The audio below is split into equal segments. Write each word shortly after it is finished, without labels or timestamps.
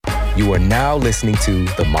You are now listening to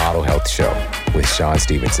The Model Health Show with Sean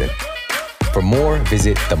Stevenson. For more,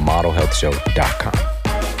 visit themodelhealthshow.com.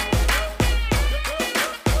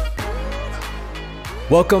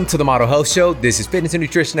 Welcome to The Model Health Show. This is fitness and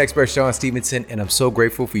nutrition expert Sean Stevenson, and I'm so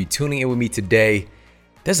grateful for you tuning in with me today.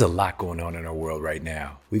 There's a lot going on in our world right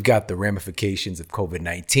now. We've got the ramifications of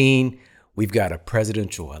COVID-19. We've got a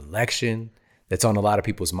presidential election that's on a lot of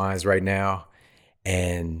people's minds right now.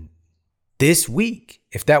 And this week,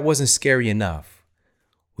 if that wasn't scary enough,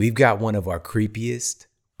 we've got one of our creepiest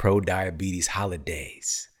pro-diabetes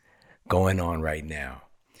holidays going on right now.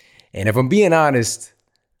 And if I'm being honest,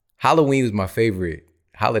 Halloween was my favorite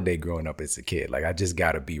holiday growing up as a kid. Like, I just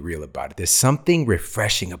got to be real about it. There's something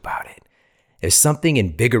refreshing about it. There's something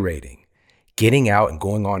invigorating, getting out and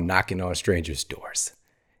going on knocking on strangers' doors.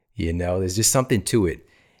 You know, there's just something to it.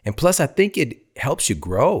 And plus, I think it helps you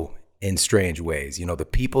grow in strange ways. You know, the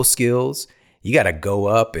people skills, you got to go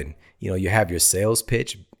up and, you have your sales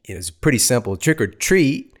pitch. It's pretty simple, trick or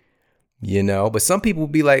treat, but some people will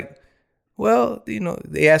be like, well,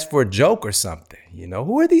 they asked for a joke or something.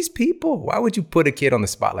 Who are these people? Why would you put a kid on the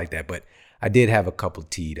spot like that? But I did have a couple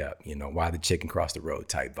teed up, why the chicken crossed the road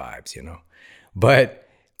type vibes, But,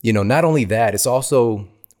 not only that, it's also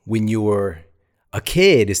when you're a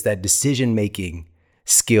kid, it's that decision-making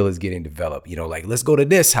skill is getting developed. Like, let's go to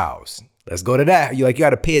this house. Let's go to that. You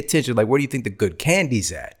got to pay attention. Like, where do you think the good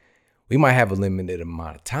candy's at? We might have a limited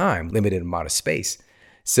amount of time, limited amount of space.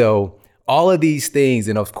 So all of these things,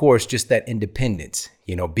 and of course, just that independence,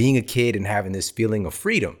 being a kid and having this feeling of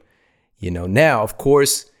freedom. Now, of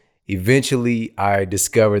course, eventually I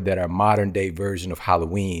discovered that our modern day version of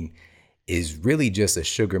Halloween is really just a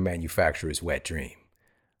sugar manufacturer's wet dream.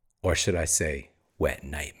 Or should I say, wet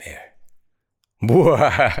nightmare.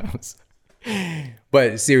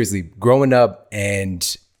 But seriously, growing up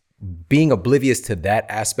and being oblivious to that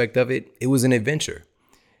aspect of it, it was an adventure.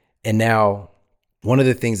 And now, one of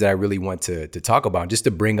the things that I really want to talk about, just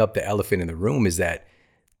to bring up the elephant in the room, is that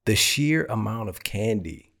the sheer amount of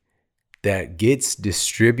candy that gets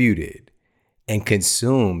distributed and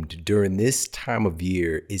consumed during this time of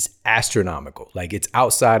year is astronomical. Like, it's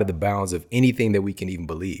outside of the bounds of anything that we can even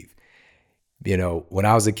believe. When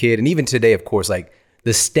I was a kid, and even today, of course, like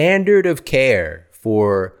the standard of care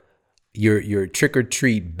for your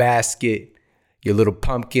trick-or-treat basket, your little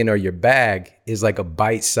pumpkin or your bag is like a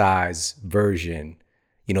bite-sized version,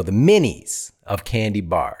 the minis of candy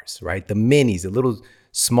bars, right? The minis, the little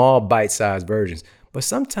small bite-sized versions. But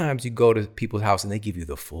sometimes you go to people's house and they give you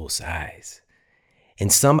the full size.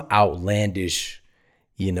 And some outlandish,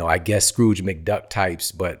 I guess Scrooge McDuck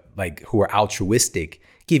types, but like who are altruistic,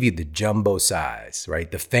 give you the jumbo size, right?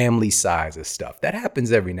 The family size of stuff. That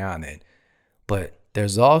happens every now and then. But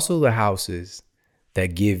there's also the houses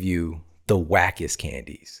that give you the wackest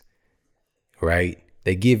candies, right?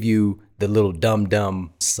 They give you the little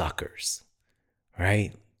dum-dum suckers,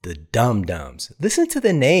 right? The dum-dums. Listen to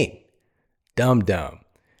the name, dum-dum.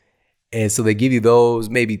 And so they give you those,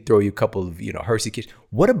 maybe throw you a couple of, Hershey Kisses.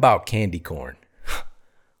 What about candy corn?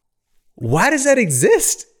 Why does that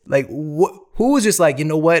exist? Like, who was just like,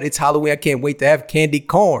 it's Halloween, I can't wait to have candy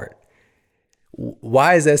corn.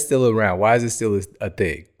 Why is that still around? Why is it still a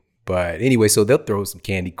thing? But anyway, so they'll throw some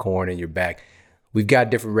candy corn in your bag. We've got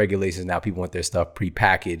different regulations now. People want their stuff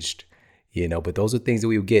prepackaged, but those are things that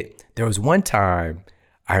we would get. There was one time,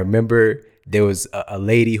 I remember there was a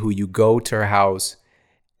lady who you go to her house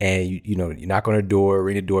and you knock on her door,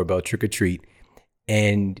 ring the doorbell, trick or treat.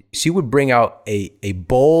 And she would bring out a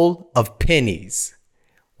bowl of pennies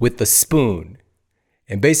with a spoon.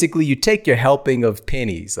 And basically you take your helping of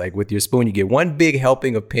pennies, like with your spoon, you get one big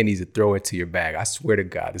helping of pennies to throw into your bag. I swear to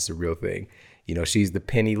God, it's a real thing. She's the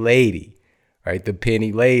penny lady, right? The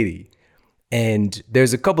penny lady. And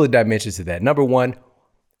there's a couple of dimensions to that. Number one,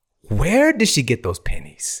 where did she get those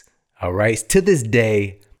pennies? All right. To this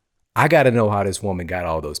day, I got to know how this woman got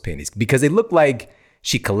all those pennies because they look like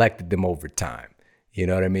she collected them over time. You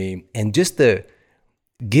know what I mean? And just the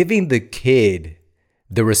giving the kid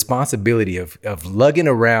the responsibility of lugging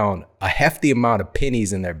around a hefty amount of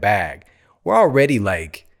pennies in their bag. We're already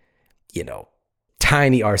like,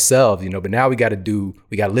 tiny ourselves, but now we got to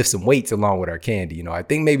lift some weights along with our candy. I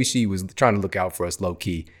think maybe she was trying to look out for us low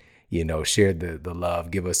key, share the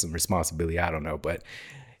love, give us some responsibility. I don't know, but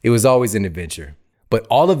it was always an adventure. But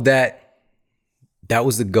all of that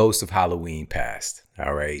was the ghost of Halloween past.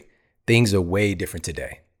 All right. Things are way different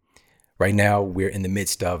today. Right now, we're in the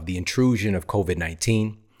midst of the intrusion of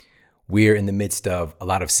COVID-19. We're in the midst of a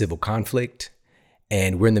lot of civil conflict,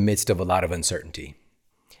 and we're in the midst of a lot of uncertainty.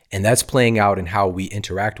 And that's playing out in how we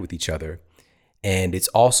interact with each other And it's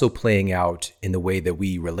also playing out in the way that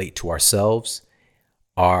we relate to ourselves,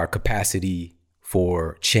 our capacity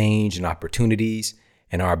for change and opportunities,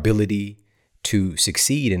 and our ability to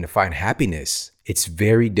succeed and to find happiness. It's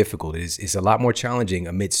very difficult. It's a lot more challenging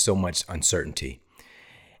amidst so much uncertainty.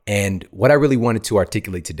 And what I really wanted to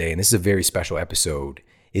articulate today, and this is a very special episode,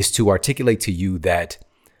 is to articulate to you that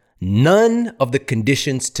none of the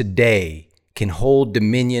conditions today can hold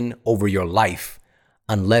dominion over your life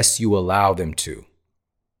unless you allow them to.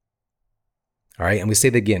 All right, and we say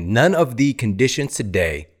that again. None of the conditions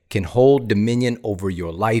today can hold dominion over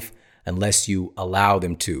your life unless you allow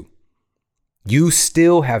them to. You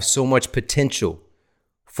still have so much potential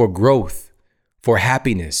for growth, for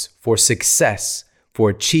happiness, for success, for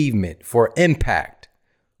achievement, for impact,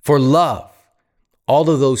 for love. All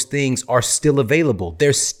of those things are still available.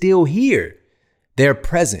 They're still here. They're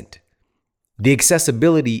present. The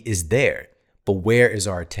accessibility is there, but where is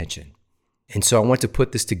our attention? And so I want to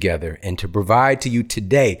put this together and to provide to you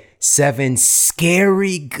today 7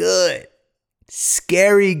 scary good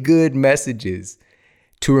messages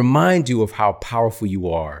to remind you of how powerful you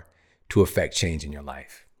are to affect change in your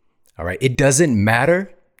life. All right. It doesn't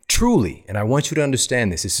matter truly. And I want you to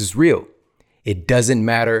understand this. This is real. It doesn't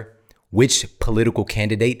matter which political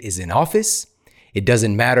candidate is in office. It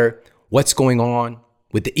doesn't matter what's going on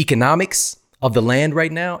with the economics of the land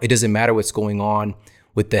right now. It doesn't matter what's going on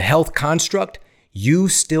with the health construct. You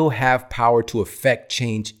still have power to affect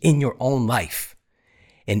change in your own life.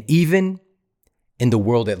 And even in the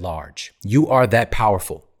world at large, you are that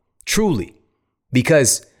powerful, truly,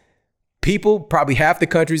 because people, probably half the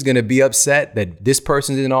country is going to be upset that this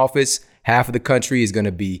person's in office. Half of the country is going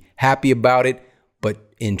to be happy about it.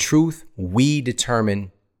 But in truth, we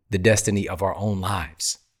determine the destiny of our own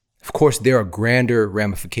lives. Of course, there are grander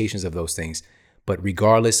ramifications of those things, but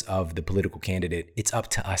regardless of the political candidate, it's up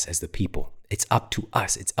to us as the people. It's up to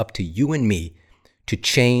us. It's up to you and me to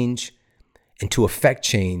change and to affect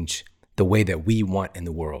change the way that we want in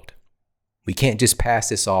the world. We can't just pass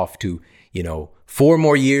this off to, 4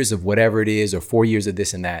 more years of whatever it is, or 4 years of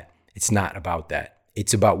this and that. It's not about that.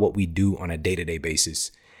 It's about what we do on a day-to-day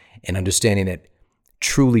basis, and understanding that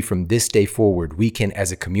truly from this day forward, we can,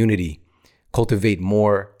 as a community, cultivate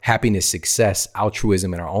more happiness, success,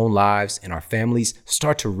 altruism in our own lives and our families,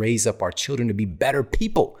 start to raise up our children to be better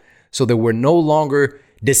people so that we're no longer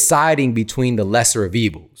deciding between the lesser of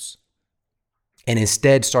evils and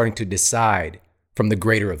instead starting to decide from the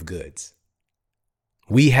greater of goods.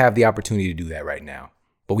 We have the opportunity to do that right now,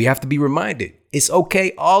 but we have to be reminded it's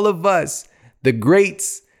okay. All of us, the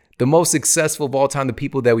greats, the most successful of all time, the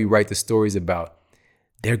people that we write the stories about,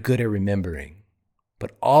 they're good at remembering.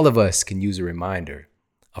 But all of us can use a reminder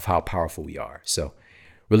of how powerful we are. So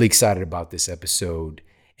really excited about this episode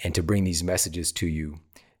and to bring these messages to you,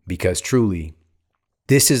 because truly,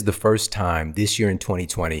 this is the first time this year in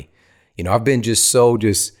 2020, I've been just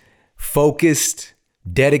focused,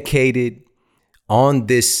 dedicated on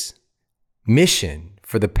this mission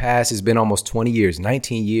for the past, it's been almost 20 years,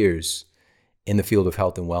 19 years in the field of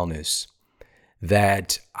health and wellness,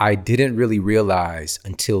 that I didn't really realize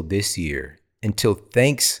until this year, until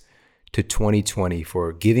thanks to 2020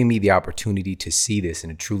 for giving me the opportunity to see this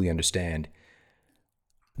and to truly understand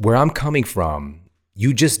where I'm coming from.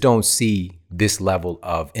 You just don't see this level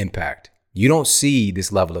of impact. You don't see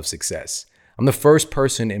this level of success. I'm the first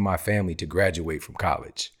person in my family to graduate from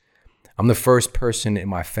college. I'm the first person in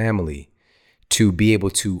my family to be able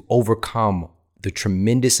to overcome the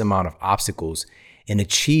tremendous amount of obstacles and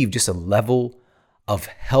achieve just a level of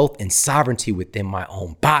health and sovereignty within my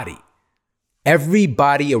own body.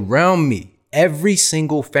 Everybody around me, every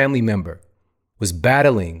single family member was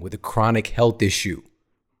battling with a chronic health issue.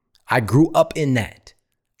 I grew up in that.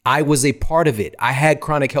 I was a part of it. I had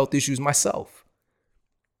chronic health issues myself.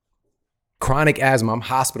 Chronic asthma, I'm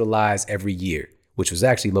hospitalized every year, which was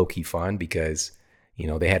actually low-key fun because,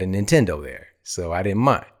 they had a Nintendo there. So I didn't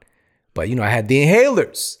mind. But, I had the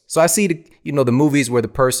inhalers. So I see the movies where the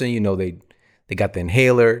person, they got the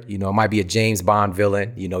inhaler, it might be a James Bond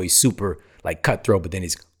villain, he's super like cutthroat, but then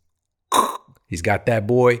he's got that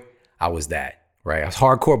boy. I was that, right? I was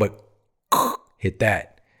hardcore, but hit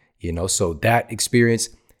that, so that experience,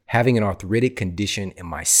 having an arthritic condition in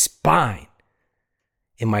my spine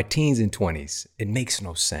in my teens and 20s, it makes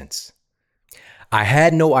no sense. I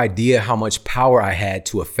had no idea how much power I had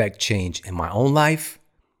to affect change in my own life.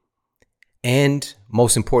 And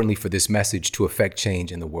most importantly, for this message to affect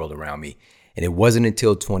change in the world around me. And it wasn't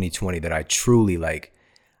until 2020 that I truly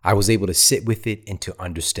I was able to sit with it and to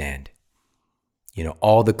understand,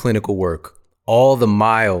 all the clinical work, all the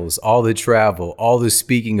miles, all the travel, all the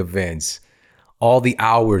speaking events, all the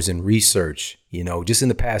hours in research, just in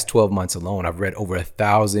the past 12 months alone, I've read over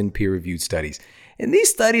 1,000 peer-reviewed studies. And these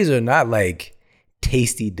studies are not like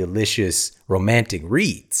tasty, delicious, romantic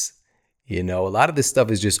reads. A lot of this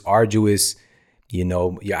stuff is just arduous,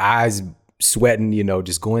 your eyes sweating,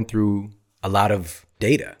 just going through a lot of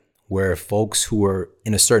data where folks who are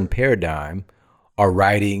in a certain paradigm are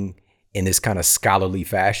writing in this kind of scholarly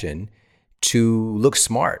fashion to look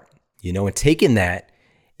smart, and taking that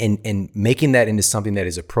and making that into something that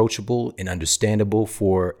is approachable and understandable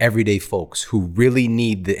for everyday folks who really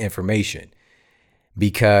need the information.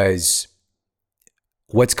 Because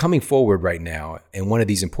what's coming forward right now, and one of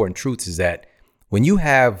these important truths, is that when you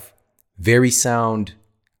have very sound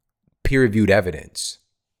peer-reviewed evidence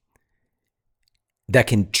that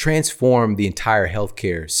can transform the entire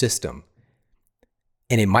healthcare system,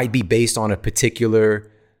 and it might be based on a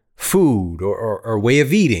particular food or way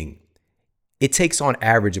of eating, it takes on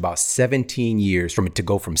average about 17 years from it to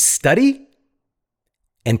go from study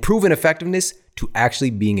and proven effectiveness to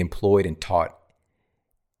actually being employed and taught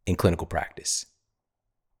in clinical practice.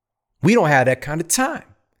 We don't have that kind of time.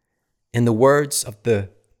 In the words of the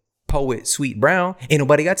poet Sweet Brown, ain't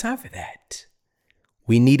nobody got time for that.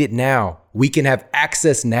 We need it now. We can have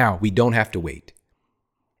access now. We don't have to wait.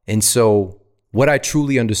 And so what I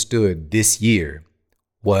truly understood this year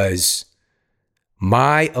was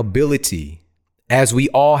my ability, as we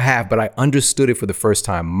all have, but I understood it for the first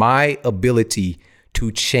time, my ability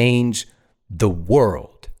to change the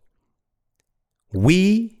world.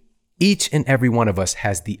 We, each and every one of us,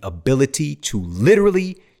 has the ability to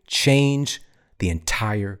literally change the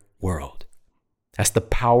entire world. That's the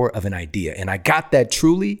power of an idea. And I got that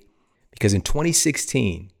truly because in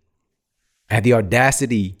 2016, I had the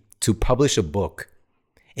audacity to publish a book,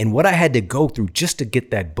 and what I had to go through just to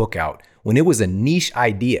get that book out when it was a niche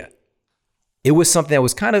idea. It was something that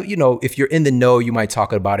was kind of, if you're in the know, you might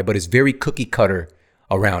talk about it, but it's very cookie cutter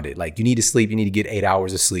around it. Like, you need to sleep, you need to get 8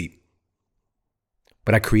 hours of sleep.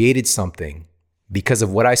 But I created something because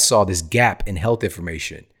of what I saw, this gap in health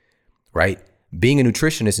information, right? Being a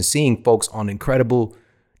nutritionist and seeing folks on incredible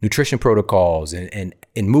nutrition protocols and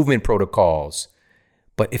movement protocols.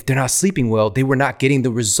 But if they're not sleeping well, they were not getting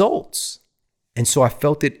the results. And so I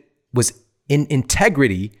felt it was in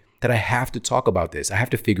integrity that I have to talk about this. I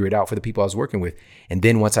have to figure it out for the people I was working with. And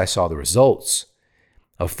then once I saw the results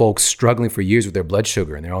of folks struggling for years with their blood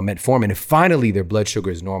sugar and they're on metformin, and finally their blood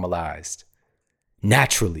sugar is normalized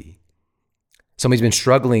naturally. Somebody's been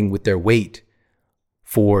struggling with their weight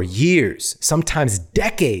for years, sometimes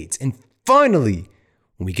decades. And finally,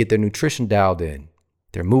 when we get their nutrition dialed in,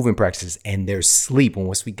 their movement practices, and their sleep, and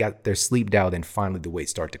once we got their sleep dialed in, finally the weight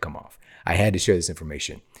started to come off. I had to share this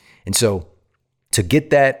information. And so to get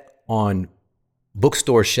that on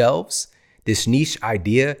bookstore shelves, this niche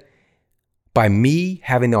idea, by me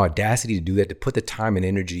having the audacity to do that, to put the time and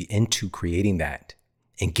energy into creating that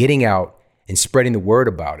and getting out and spreading the word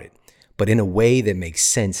about it, but in a way that makes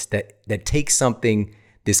sense, that takes something,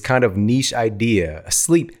 this kind of niche idea,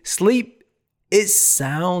 sleep, it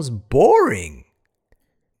sounds boring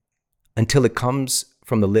until it comes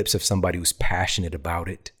from the lips of somebody who's passionate about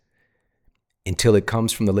it, until it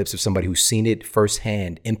comes from the lips of somebody who's seen it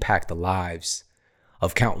firsthand impact the lives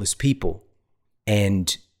of countless people.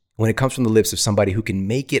 And when it comes from the lips of somebody who can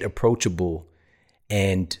make it approachable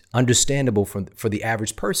and understandable for the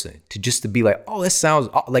average person, to be like, oh, that sounds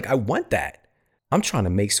like I want that. I'm trying to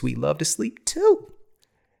make sweet love to sleep too,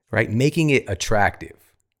 right? Making it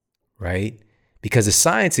attractive, right? Because the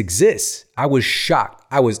science exists. I was shocked.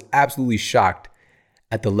 I was absolutely shocked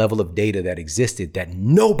at the level of data that existed that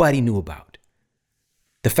nobody knew about.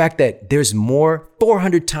 The fact that there's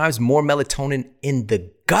 400 times more melatonin in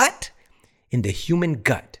the gut, in the human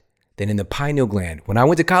gut, than in the pineal gland. When I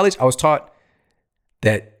went to college, I was taught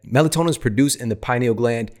that melatonin is produced in the pineal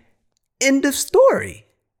gland. End of story.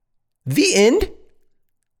 The end.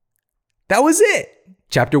 That was it.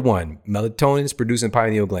 Chapter 1, melatonin is produced in the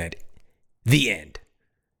pineal gland. The end.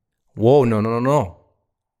 Whoa, no.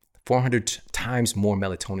 400 times more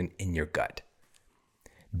melatonin in your gut.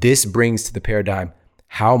 This brings to the paradigm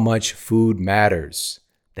how much food matters,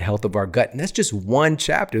 the health of our gut. And that's just one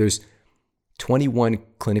chapter. There's 21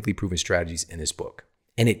 clinically proven strategies in this book,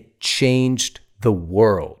 and it changed the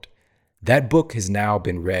world. That book has now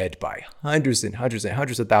been read by hundreds and hundreds and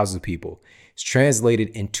hundreds of thousands of people. It's translated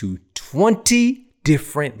into 20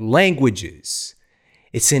 different languages.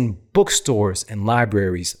 It's in bookstores and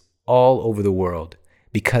libraries all over the world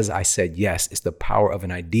because I said, yes, it's the power of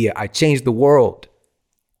an idea. I changed the world.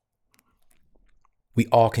 We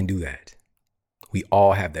all can do that. We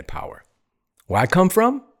all have that power. Where I come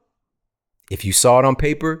from, if you saw it on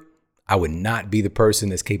paper, I would not be the person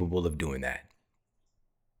that's capable of doing that.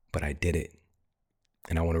 But I did it.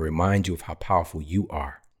 And I want to remind you of how powerful you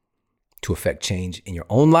are to affect change in your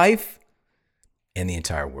own life and the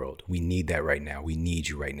entire world. We need that right now. We need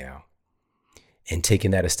you right now. And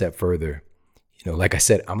taking that a step further, like I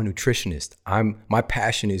said, I'm a nutritionist. My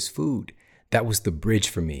passion is food. That was the bridge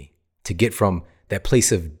for me to get from that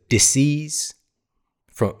place of disease,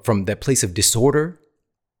 from that place of disorder,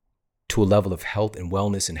 to a level of health and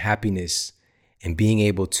wellness and happiness, and being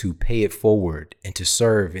able to pay it forward and to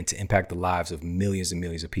serve and to impact the lives of millions and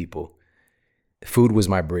millions of people. Food was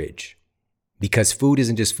my bridge, because food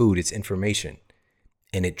isn't just food, it's information.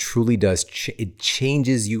 And it truly does, it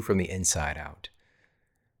changes you from the inside out.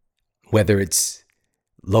 Whether it's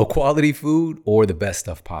low quality food or the best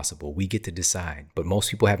stuff possible, we get to decide. But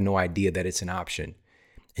most people have no idea that it's an option.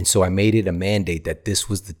 And so I made it a mandate that this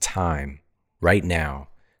was the time right now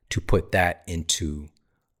to put that into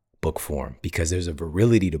book form, because there's a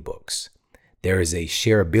virility to books. There is a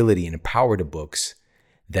shareability and a power to books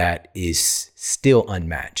that is still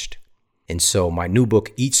unmatched. And so my new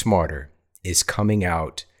book, Eat Smarter, is coming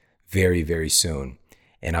out very, very soon.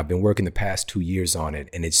 And I've been working the past 2 years on it.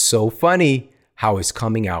 And it's so funny how it's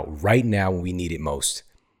coming out right now when we need it most.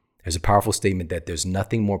 There's a powerful statement that there's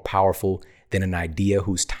nothing more powerful than an idea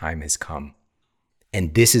whose time has come.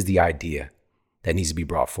 And this is the idea that needs to be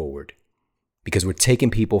brought forward, because we're taking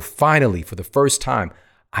people finally for the first time.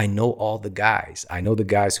 I know all the guys. I know the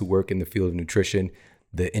guys who work in the field of nutrition,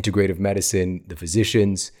 the integrative medicine, the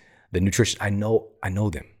physicians, the nutrition. I know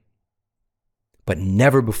them. But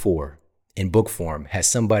never before in book form has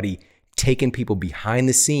somebody taken people behind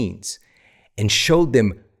the scenes and showed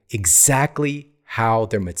them exactly how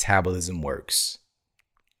their metabolism works.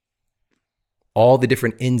 All the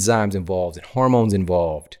different enzymes involved and hormones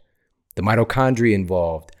involved, the mitochondria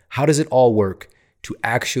involved. How does it all work to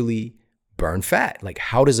actually burn fat? Like,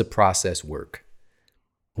 how does a process work?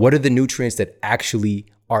 What are the nutrients that actually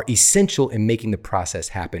are essential in making the process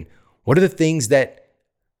happen? What are the things that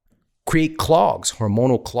create clogs,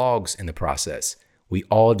 hormonal clogs in the process? We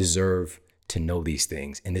all deserve to know these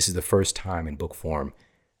things. And this is the first time in book form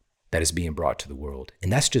that is being brought to the world.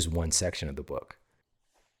 And that's just one section of the book.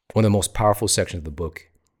 One of the most powerful sections of the book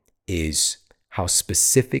is how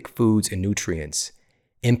specific foods and nutrients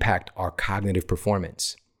impact our cognitive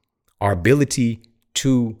performance, our ability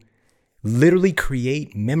to literally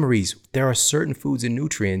create memories. There are certain foods and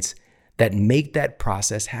nutrients that make that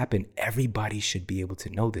process happen. Everybody should be able to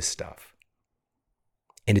know this stuff.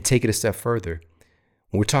 And to take it a step further,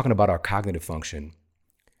 when we're talking about our cognitive function,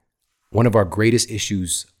 one of our greatest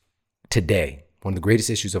issues today, one of the greatest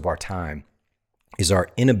issues of our time, is our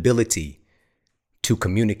inability to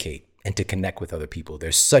communicate and to connect with other people.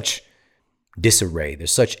 There's such disarray,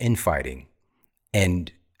 there's such infighting.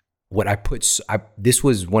 And this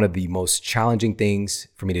was one of the most challenging things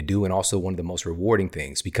for me to do, and also one of the most rewarding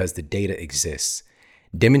things, because the data exists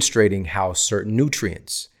demonstrating how certain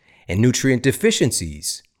nutrients and nutrient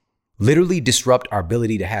deficiencies literally disrupt our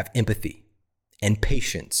ability to have empathy and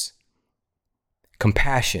patience,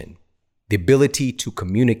 compassion, the ability to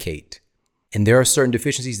communicate. And there are certain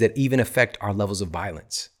deficiencies that even affect our levels of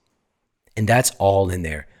violence. And that's all in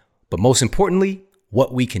there. But most importantly,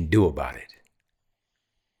 what we can do about it.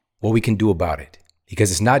 What we can do about it.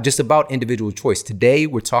 Because it's not just about individual choice. Today,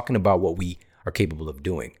 we're talking about what we are capable of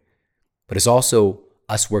doing. But it's also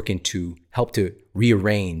us working to help to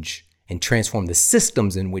rearrange and transform the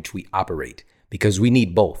systems in which we operate. Because we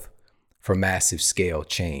need both for massive scale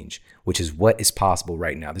change, which is what is possible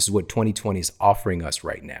right now. This is what 2020 is offering us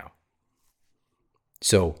right now.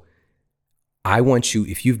 So I want you,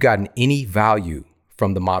 if you've gotten any value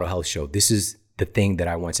from the Model Health Show, this is the thing that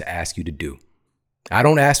I want to ask you to do. I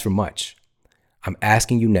don't ask for much. I'm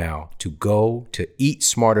asking you now to go to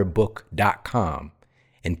eatsmarterbook.com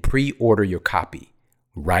and pre-order your copy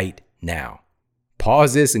right now.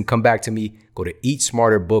 Pause this and come back to me. Go to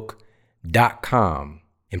eatsmarterbook.com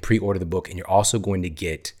and pre-order the book. And you're also going to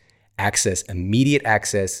get immediate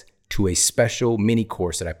access to a special mini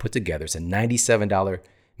course that I put together. It's a $97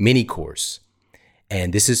 mini course.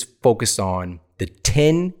 And this is focused on the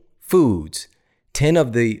 10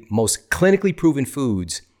 of the most clinically proven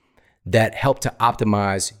foods that help to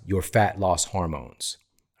optimize your fat loss hormones.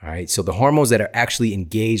 All right. So the hormones that are actually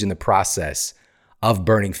engaged in the process of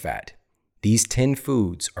burning fat, these 10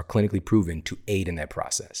 foods are clinically proven to aid in that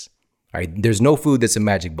process. All right. There's no food that's a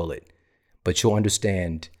magic bullet, but you'll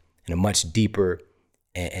understand in a much deeper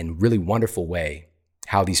and really wonderful way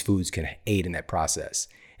how these foods can aid in that process.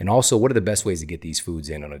 And also, what are the best ways to get these foods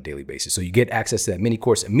in on a daily basis? So you get access to that mini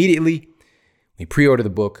course immediately. When you pre-order the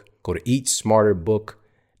book, go to eatsmarterbook.com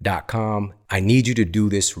I need you to do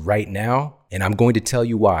this right now, and I'm going to tell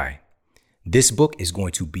you why. This book is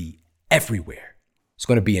going to be everywhere. It's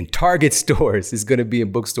going to be in Target stores. It's going to be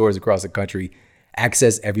in bookstores across the country,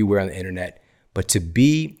 access everywhere on the internet. But to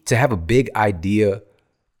have a big idea,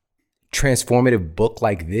 transformative book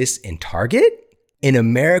like this in Target, in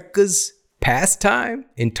America's pastime,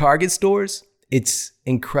 in Target stores, it's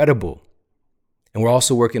incredible. And we're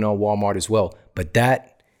also working on Walmart as well. But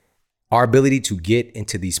our ability to get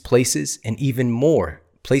into these places and even more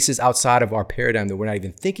places outside of our paradigm that we're not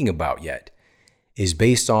even thinking about yet is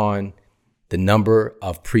based on the number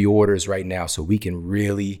of pre-orders right now, so we can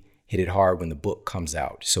really hit it hard when the book comes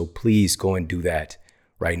out. So please go and do that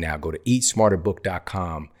right now. Go to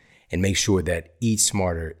eatsmarterbook.com and make sure that Eat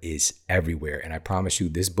Smarter is everywhere. And I promise you,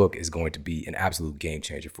 this book is going to be an absolute game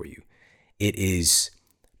changer for you. It is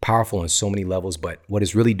powerful on so many levels, but what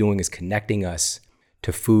it's really doing is connecting us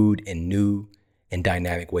to food in new and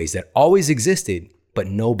dynamic ways that always existed, but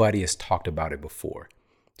nobody has talked about it before.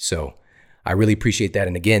 So I really appreciate that.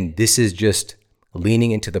 And again, this is just leaning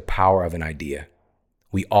into the power of an idea.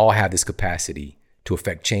 We all have this capacity to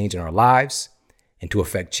affect change in our lives and to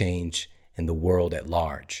affect change in the world at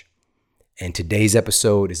large. And today's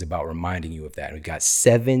episode is about reminding you of that. We've got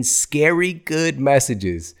 7 scary good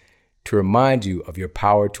messages to remind you of your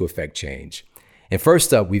power to affect change. And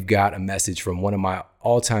first up, we've got a message from one of my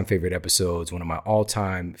all-time favorite episodes, one of my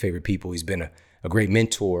all-time favorite people. He's been a great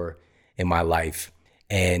mentor in my life.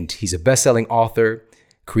 And he's a best-selling author,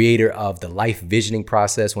 creator of the Life Visioning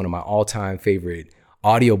Process, one of my all-time favorite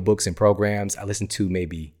audiobooks and programs I listened to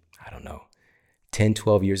maybe, 10,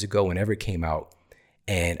 12 years ago, whenever it came out.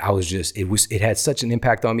 And it had such an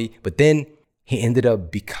impact on me. But then he ended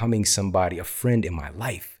up becoming somebody, a friend in my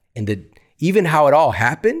life. And even how it all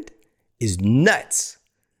happened is nuts,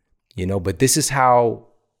 but this is how,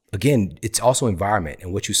 again, it's also environment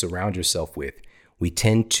and what you surround yourself with. We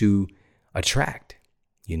tend to attract,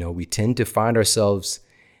 we tend to find ourselves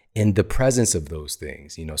in the presence of those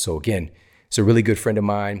things, So again, it's a really good friend of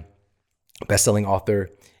mine, best-selling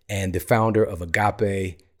author and the founder of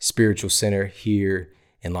Agape Spiritual Center here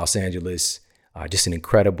in Los Angeles. Just an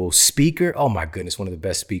incredible speaker. Oh my goodness, one of the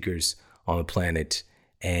best speakers on the planet.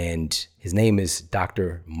 And his name is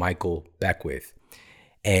Dr. Michael Beckwith.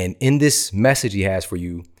 And in this message he has for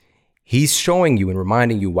you, he's showing you and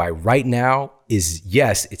reminding you why right now is,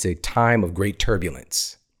 yes, it's a time of great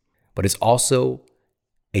turbulence, but it's also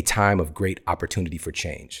a time of great opportunity for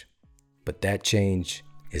change. But that change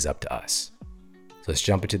is up to us. So let's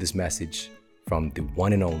jump into this message from the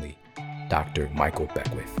one and only Dr. Michael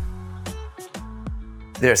Beckwith.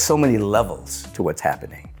 There are so many levels to what's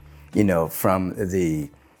happening. From the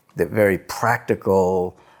very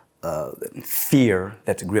practical fear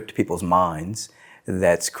that's gripped people's minds,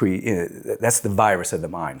 that's the virus of the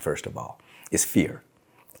mind, first of all, is fear.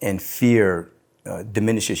 And fear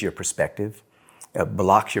diminishes your perspective,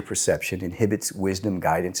 blocks your perception, inhibits wisdom,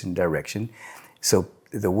 guidance, and direction. So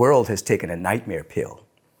the world has taken a nightmare pill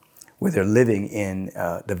where they're living in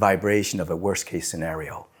the vibration of a worst-case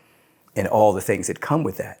scenario and all the things that come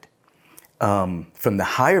with that. From the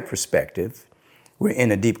higher perspective, we're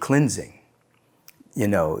in a deep cleansing.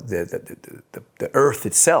 The earth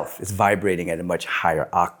itself is vibrating at a much higher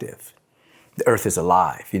octave. The earth is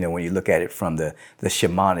alive. When you look at it from the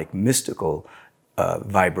shamanic, mystical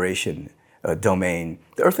vibration domain,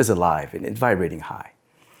 the earth is alive and it's vibrating high,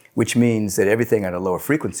 which means that everything at a lower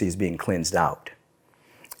frequency is being cleansed out.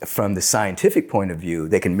 From the scientific point of view,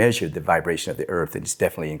 they can measure the vibration of the earth, and it's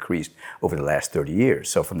definitely increased over the last 30 years.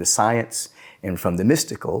 So from the science and from the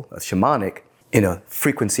mystical, shamanic,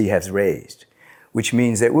 frequency has raised, which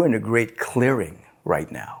means that we're in a great clearing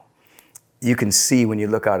right now. You can see when you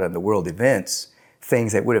look out on the world events,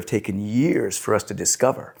 things that would have taken years for us to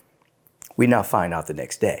discover, we now find out the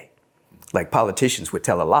next day. Like politicians would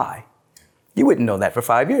tell a lie. You wouldn't know that for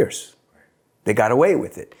 5 years. They got away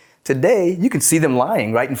with it. Today, you can see them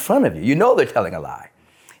lying right in front of you. You know they're telling a lie.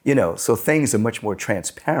 So things are much more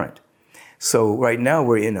transparent. So right now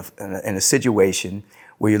we're in a situation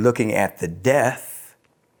where you're looking at the death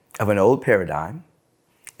of an old paradigm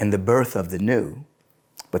and the birth of the new.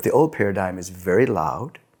 But the old paradigm is very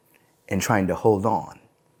loud and trying to hold on.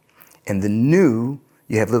 And the new,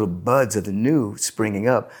 you have little buds of the new springing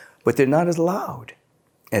up, but they're not as loud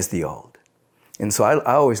as the old. And so I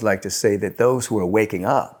always like to say that those who are waking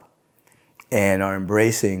up and are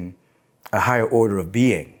embracing a higher order of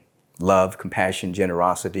being, love, compassion,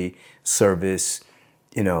 generosity, service,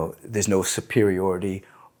 there's no superiority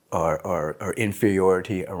or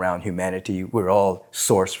inferiority around humanity. We're all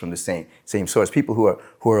sourced from the same source. People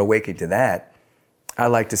who are awakening to that, I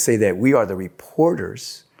like to say that we are the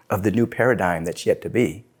reporters of the new paradigm that's yet to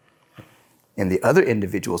be. And the other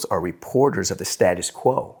individuals are reporters of the status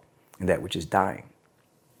quo and that which is dying.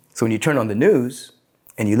 So when you turn on the news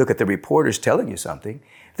and you look at the reporters telling you something,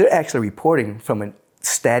 they're actually reporting from a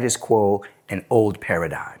status quo and old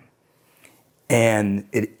paradigm. And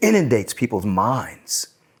it inundates people's minds.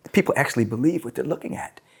 People actually believe what they're looking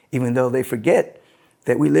at, even though they forget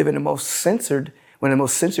that we live in one of the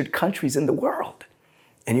most censored countries in the world.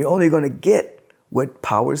 And you're only going to get what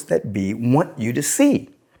powers that be want you to see.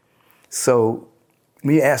 So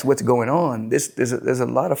when you ask what's going on, there's a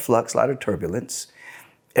lot of flux, a lot of turbulence.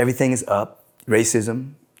 Everything is up.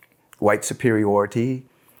 Racism, white superiority,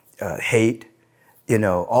 hate,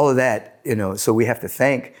 all of that, So we have to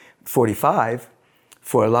thank 45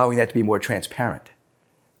 for allowing that to be more transparent.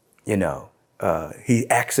 He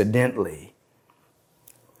accidentally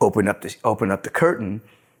opened up the curtain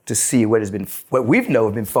to see what we've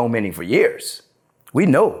been fomenting for years. We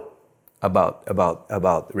know about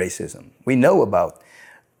racism. We know about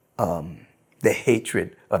the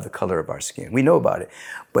hatred of the color of our skin. We know about it.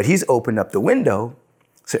 But he's opened up the window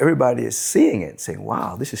so everybody is seeing it, saying,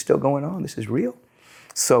 wow, this is still going on. This is real.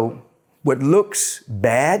 So what looks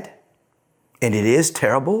bad, and it is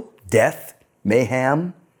terrible, death,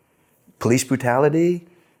 mayhem, police brutality,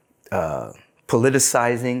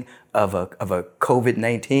 politicizing of a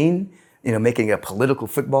COVID-19, making a political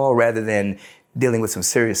football rather than dealing with some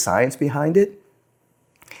serious science behind it.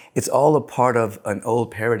 It's all a part of an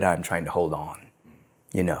old paradigm trying to hold on,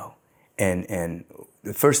 And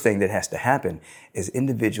the first thing that has to happen is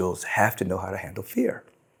individuals have to know how to handle fear.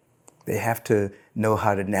 They have to know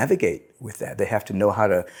how to navigate with that. They have to know how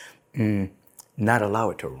to not allow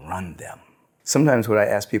it to run them. Sometimes what I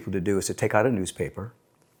ask people to do is to take out a newspaper,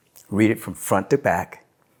 read it from front to back,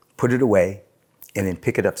 put it away, and then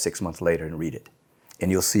pick it up 6 months later and read it.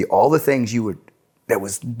 And you'll see all the things that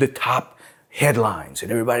was the top headlines,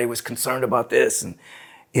 and everybody was concerned about this, and,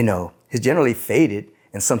 has generally faded,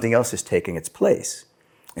 and something else is taking its place.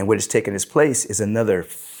 And what is taking its place is another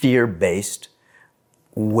fear-based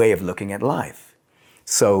way of looking at life.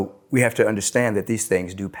 So we have to understand that these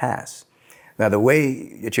things do pass. Now, the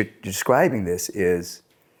way that you're describing this is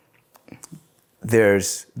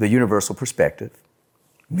there's the universal perspective,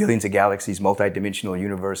 millions of galaxies, multidimensional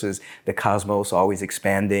universes, the cosmos always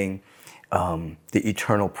expanding, the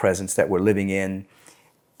eternal presence that we're living in.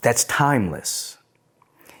 That's timeless.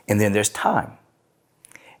 And then there's time.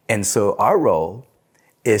 And so our role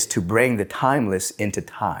is to bring the timeless into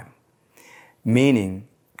time, meaning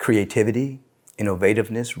creativity,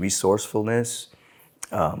 innovativeness, resourcefulness,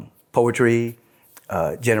 poetry,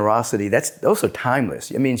 generosity. Those are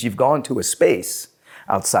timeless. It means you've gone to a space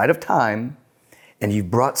outside of time and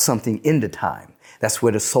you've brought something into time. That's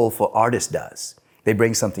what a soulful artist does. They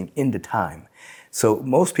bring something into time. So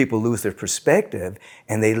most people lose their perspective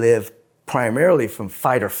and they live primarily from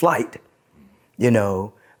fight or flight.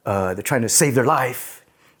 They're trying to save their life.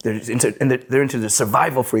 They're into the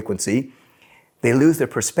survival frequency. They lose their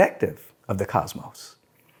perspective of the cosmos,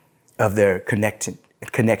 of their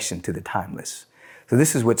connection to the timeless. So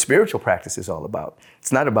this is what spiritual practice is all about.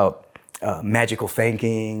 It's not about magical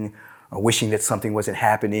thinking or wishing that something wasn't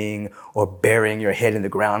happening or burying your head in the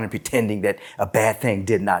ground and pretending that a bad thing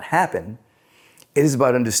did not happen. It is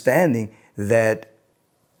about understanding that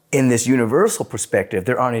in this universal perspective,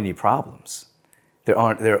 there aren't any problems. There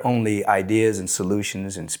are only ideas and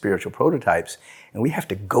solutions and spiritual prototypes, and we have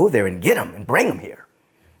to go there and get them and bring them here.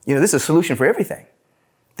 This is a solution for everything.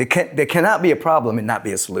 There cannot be a problem and not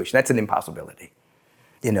be a solution. That's an impossibility.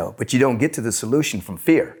 But you don't get to the solution from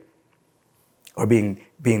fear or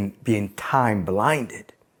being time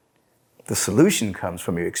blinded. The solution comes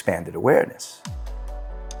from your expanded awareness.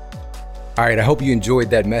 All right, I hope you enjoyed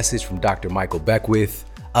that message from Dr. Michael Beckwith.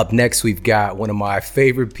 Up next, we've got one of my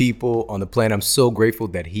favorite people on the planet. I'm so grateful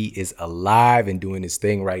that he is alive and doing his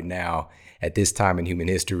thing right now at this time in human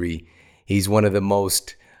history. He's one of the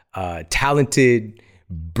most talented,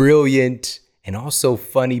 brilliant, and also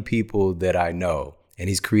funny people that I know. And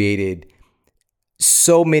he's created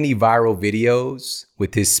so many viral videos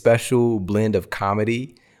with his special blend of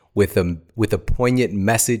comedy with a poignant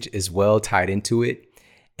message as well tied into it.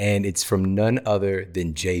 And it's from none other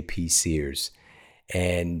than J.P. Sears.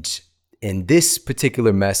 And in this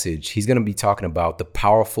particular message, he's going to be talking about the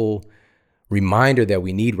powerful reminder that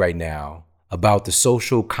we need right now about the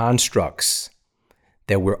social constructs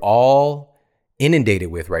that we're all inundated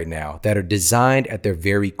with right now that are designed at their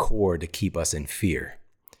very core to keep us in fear.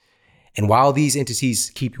 And while these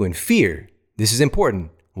entities keep you in fear, this is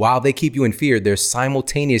important. While they keep you in fear, they're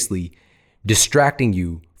simultaneously distracting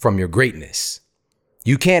you from your greatness.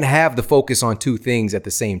 You can't have the focus on two things at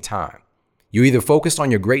the same time. You're either focused on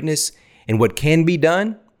your greatness and what can be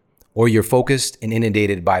done, or you're focused and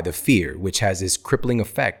inundated by the fear, which has this crippling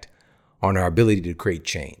effect on our ability to create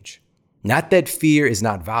change. Not that fear is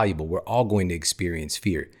not valuable. We're all going to experience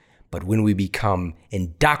fear. But when we become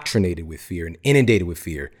indoctrinated with fear and inundated with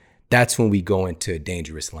fear, that's when we go into a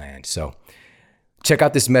dangerous land. So check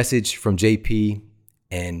out this message from JP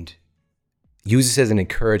and use this as an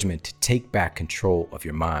encouragement to take back control of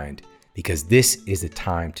your mind, because this is the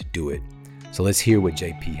time to do it. So let's hear what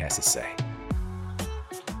JP has to say.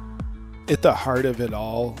 At the heart of it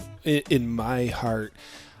all, in my heart,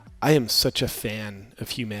 I am such a fan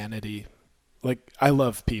of humanity. Like, I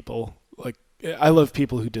love people. Like, I love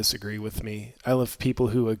people who disagree with me. I love people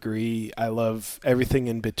who agree. I love everything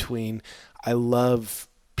in between. I love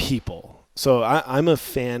people. So I'm a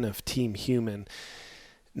fan of Team Human.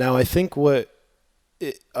 Now, I think what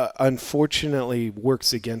unfortunately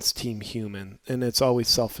works against Team Human, and it's always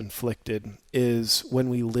self-inflicted, is when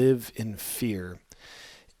we live in fear.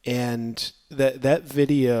 And that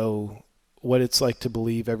video, what it's like to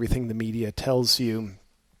believe everything the media tells you,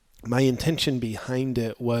 my intention behind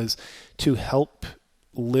it was to help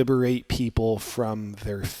liberate people from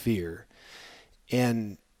their fear.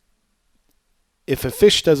 And if a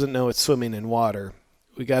fish doesn't know it's swimming in water,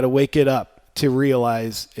 we got to wake it up to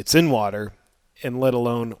realize it's in water, and let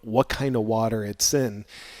alone what kind of water it's in.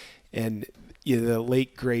 And the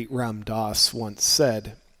late, great Ram Dass once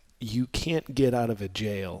said, "You can't get out of a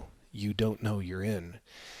jail you don't know you're in."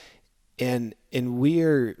 And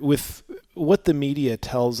we're, with what the media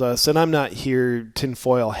tells us, and I'm not here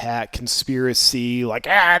tinfoil hat, conspiracy, like,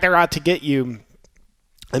 they're out to get you.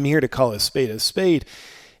 I'm here to call a spade,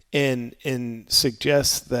 and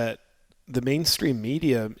suggest that the mainstream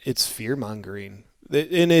media, it's fear-mongering.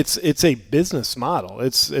 And it's a business model.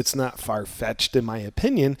 It's not far-fetched, in my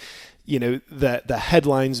opinion. That the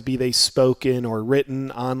headlines, be they spoken or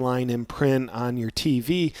written online in print on your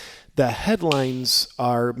TV, the headlines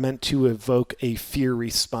are meant to evoke a fear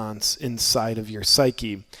response inside of your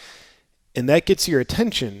psyche. And that gets your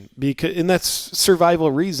attention, and that's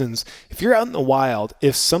survival reasons. If you're out in the wild,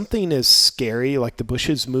 if something is scary, like the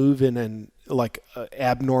bushes move in an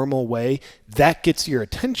abnormal way, that gets your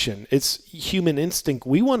attention. It's human instinct.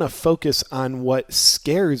 We want to focus on what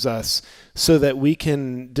scares us so that we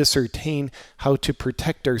can discern how to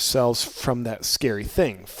protect ourselves from that scary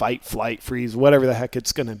thing. Fight, flight, freeze, whatever the heck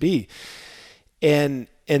it's going to be. And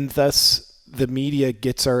thus the media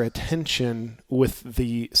gets our attention with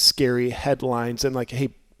the scary headlines and like, hey,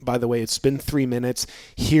 by the way, it's been 3 minutes.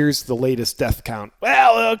 Here's the latest death count.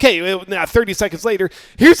 Well, okay, now 30 seconds later,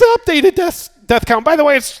 here's the updated death count. By the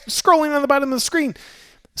way, it's scrolling on the bottom of the screen.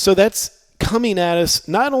 So that's coming at us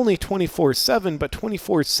not only 24/7, but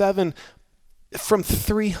 24/7 from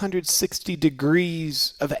 360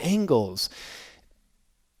 degrees of angles.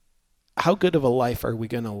 How good of a life are we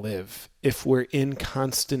going to live if we're in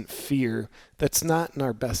constant fear that's not in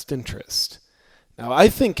our best interest? Now, I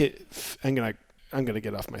think I'm going to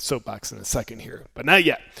get off my soapbox in a second here, but not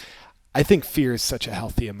yet. I think fear is such a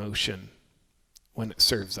healthy emotion when it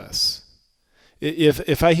serves us.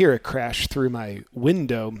 If I hear a crash through my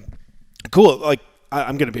window, cool, like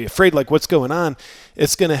I'm going to be afraid, like what's going on?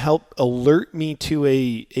 It's going to help alert me to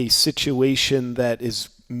a situation that is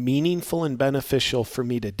meaningful and beneficial for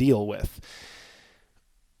me to deal with.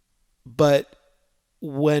 But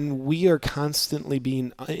when we are constantly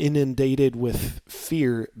being inundated with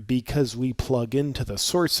fear because we plug into the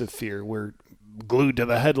source of fear, we're glued to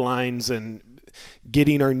the headlines and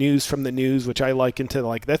getting our news from the news, which I liken to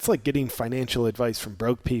like, that's like getting financial advice from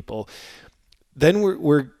broke people. Then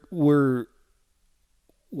we're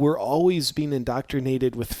always being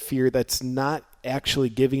indoctrinated with fear that's not actually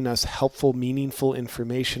giving us helpful, meaningful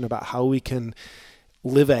information about how we can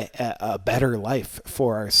live a better life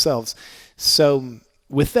for ourselves. So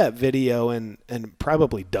with that video and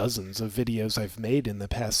probably dozens of videos I've made in the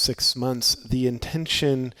past 6 months, the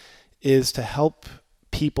intention is to help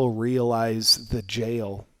people realize the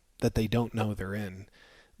jail that they don't know they're in,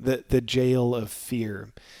 the jail of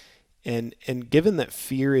fear. And given that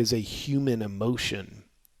fear is a human emotion,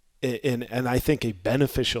 and I think a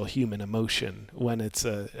beneficial human emotion when it's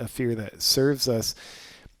a fear that serves us,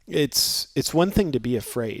 it's one thing to be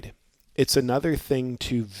afraid. It's another thing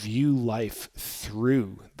to view life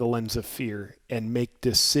through the lens of fear and make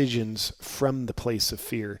decisions from the place of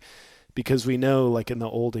fear. Because we know, like in the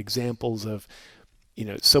old examples of,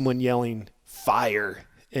 someone yelling fire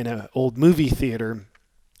in an old movie theater,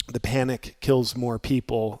 the panic kills more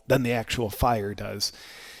people than the actual fire does.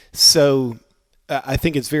 So I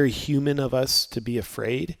think it's very human of us to be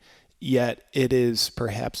afraid. Yet it is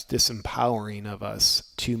perhaps disempowering of us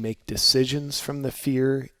to make decisions from the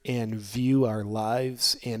fear and view our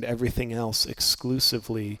lives and everything else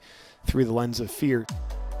exclusively through the lens of fear.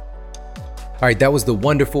 All right, that was the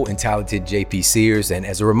wonderful and talented JP Sears. And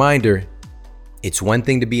as a reminder, it's one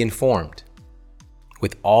thing to be informed.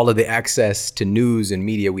 With all of the access to news and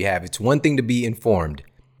media we have, it's one thing to be informed.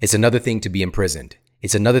 It's another thing to be imprisoned.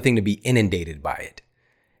 It's another thing to be inundated by it.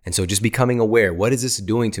 And so just becoming aware, what is this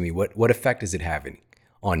doing to me? What effect is it having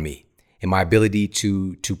on me and my ability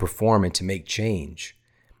to perform and to make change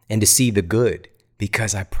and to see the good?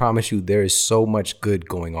 Because I promise you, there is so much good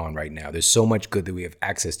going on right now. There's so much good that we have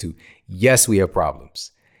access to. Yes, we have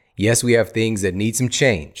problems. Yes, we have things that need some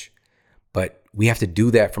change, but we have to do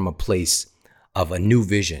that from a place of a new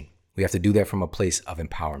vision. We have to do that from a place of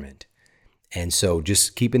empowerment. And so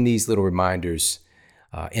just keeping these little reminders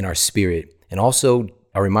in our spirit, and also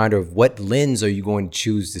a reminder of what lens are you going to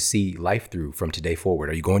choose to see life through from today forward?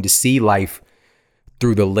 Are you going to see life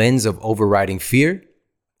through the lens of overriding fear?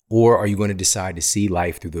 Or are you going to decide to see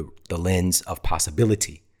life through the lens of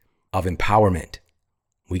possibility, of empowerment?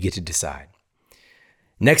 We get to decide.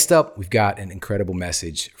 Next up, we've got an incredible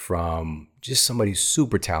message from just somebody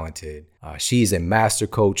super talented. She's a master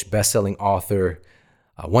coach, best-selling author,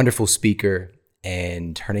 a wonderful speaker,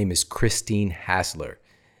 and her name is Christine Hassler.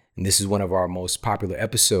 And this is one of our most popular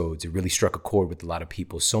episodes. It really struck a chord with a lot of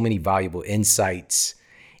people. So many valuable insights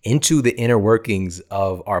into the inner workings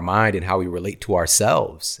of our mind and how we relate to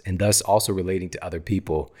ourselves, and thus also relating to other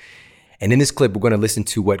people. And in this clip, we're going to listen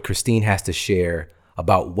to what Christine has to share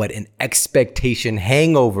about what an expectation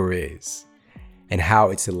hangover is and how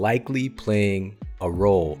it's likely playing a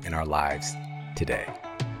role in our lives today.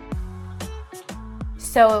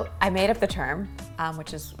 So I made up the term,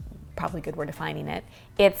 which is probably good we're defining it.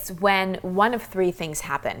 It's when one of three things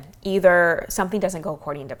happen. Either something doesn't go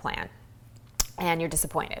according to plan and you're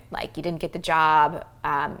disappointed, like you didn't get the job,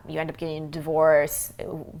 you end up getting a divorce,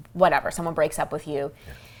 whatever, someone breaks up with you.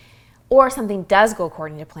 Yeah. Or something does go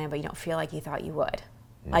according to plan, but you don't feel like you thought you would.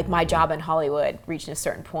 Mm-hmm. Like my job in Hollywood, reaching a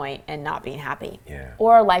certain point and not being happy. Yeah.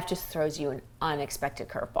 Or life just throws you an unexpected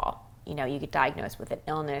curveball. You know, you get diagnosed with an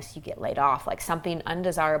illness, you get laid off, like something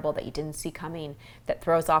undesirable that you didn't see coming that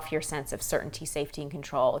throws off your sense of certainty, safety, and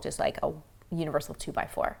control, just like a universal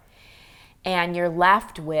 2x4. And you're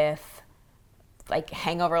left with like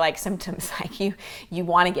hangover-like symptoms, like you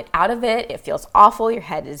want to get out of it. It feels awful. Your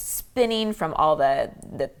head is spinning from all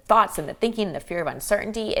the thoughts and the thinking and the fear of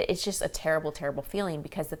uncertainty. It's just a terrible, terrible feeling,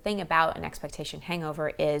 because the thing about an expectation hangover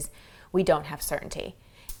is we don't have certainty,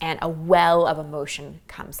 and a well of emotion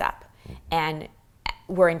comes up. And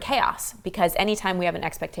we're in chaos, because anytime we have an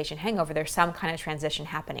expectation hangover, there's some kind of transition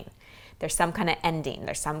happening. There's some kind of ending.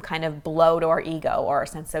 There's some kind of blow to our ego or a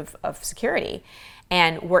sense of security.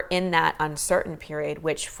 And we're in that uncertain period,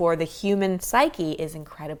 which for the human psyche is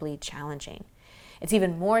incredibly challenging. It's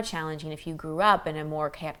even more challenging if you grew up in a more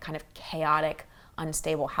kind of chaotic,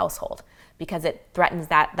 unstable household, because it threatens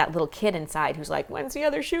that little kid inside who's like, when's the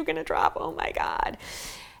other shoe gonna drop? Oh my God.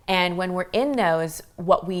 And when we're in those,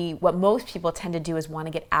 what most people tend to do is want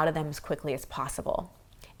to get out of them as quickly as possible.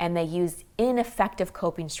 And they use ineffective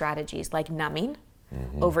coping strategies like numbing,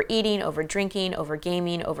 overeating, over drinking, over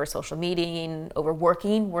gaming, over social media, over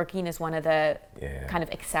working. Working is one of the kind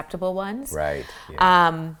of acceptable ones. Right.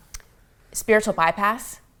 Yeah. Spiritual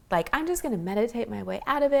bypass. Like, I'm just going to meditate my way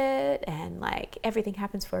out of it, and like everything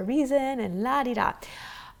happens for a reason, and la-di-da.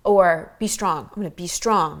 Or be strong. I'm going to be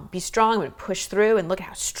strong. Be strong. I'm going to push through and look at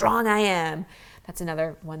how strong I am. That's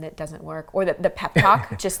another one that doesn't work. Or the pep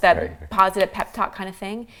talk, just that right. Positive pep talk kind of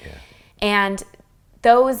thing. Yeah. And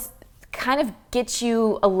those kind of get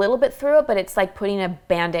you a little bit through it, but it's like putting a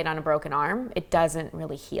Band-Aid on a broken arm. It doesn't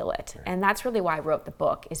really heal it. Right. And that's really why I wrote the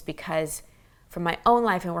book, is because from my own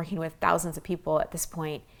life and working with thousands of people at this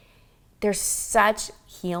point, there's such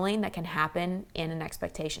healing that can happen in an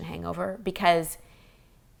expectation hangover. Because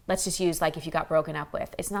let's just use, like, if you got broken up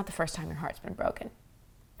with, it's not the first time your heart's been broken.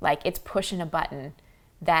 Like, it's pushing a button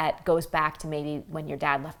that goes back to maybe when your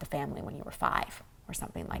dad left the family when you were 5 or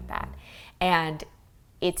something like that. And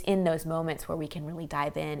it's in those moments where we can really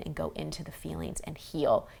dive in and go into the feelings and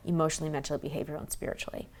heal emotionally, mentally, behaviorally, and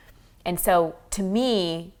spiritually. And so to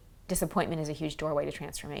me, disappointment is a huge doorway to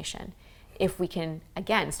transformation. If we can,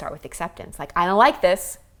 again, start with acceptance. Like, I don't like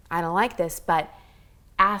this, but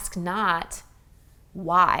ask not,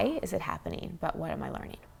 why is it happening, but what am I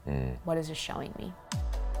learning? What is it showing me?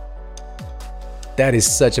 That is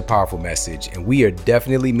such a powerful message. And we are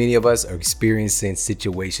definitely, many of us are experiencing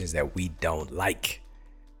situations that we don't like.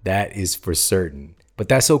 That is for certain. But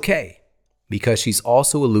that's okay, because she's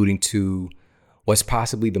also alluding to what's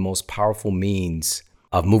possibly the most powerful means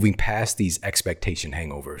of moving past these expectation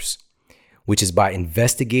hangovers, which is by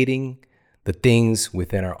investigating the things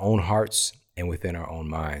within our own hearts and within our own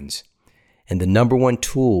minds. And the number one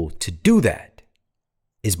tool to do that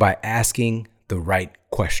is by asking the right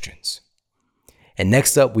questions. And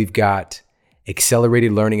next up, we've got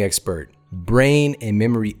accelerated learning expert, brain and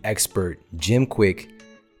memory expert, Jim Quick,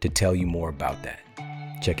 to tell you more about that.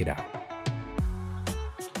 Check it out.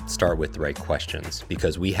 Start with the right questions,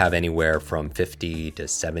 because we have anywhere from 50 to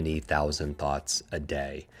 70,000 thoughts a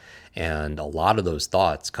day. And a lot of those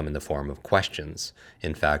thoughts come in the form of questions.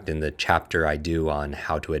 In fact, in the chapter I do on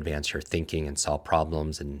how to advance your thinking and solve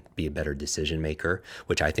problems and be a better decision maker,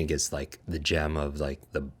 which I think is like the gem of like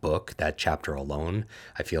the book, that chapter alone,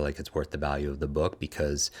 I feel like it's worth the value of the book,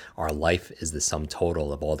 because our life is the sum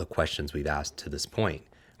total of all the questions we've asked to this point.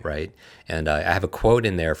 Right. And I have a quote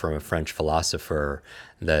in there from a French philosopher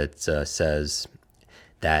that says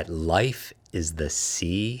that life is the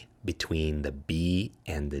C between the B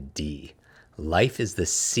and the D. Life is the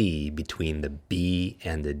C between the B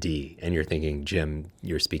and the D. And you're thinking, Jim,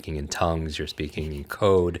 you're speaking in tongues, you're speaking in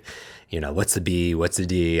code. What's the B? What's the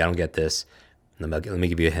D? I don't get this. Let me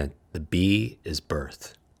give you a hint. The B is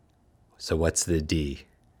birth. So what's the D?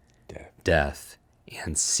 Death.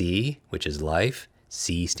 And C, which is life,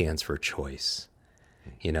 C stands for choice.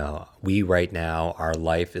 We right now, our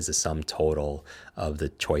life is a sum total of the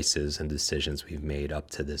choices and decisions we've made up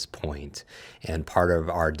to this point. And part of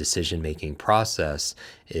our decision-making process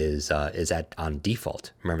is on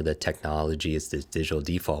default. Remember that technology is this digital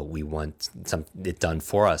default. We want it done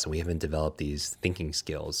for us, and we haven't developed these thinking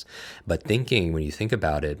skills. But thinking, when you think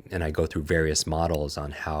about it, and I go through various models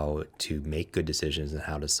on how to make good decisions and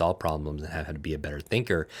how to solve problems and how to be a better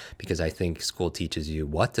thinker, because I think school teaches you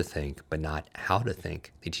what to think, but not how to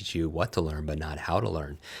think. They teach you what to learn, but not how to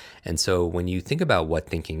learn. And so when you think about what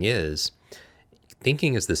thinking is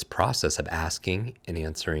this process of asking and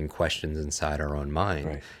answering questions inside our own mind.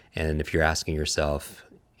 Right. And if you're asking yourself,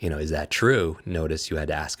 is that true? Notice you had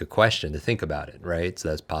to ask a question to think about it, right? So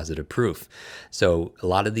that's positive proof. So a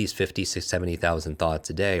lot of these 50, 60, 70,000 thoughts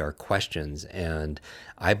a day are questions. And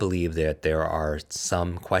I believe that there are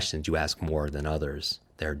some questions you ask more than others.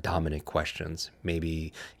 They're dominant questions.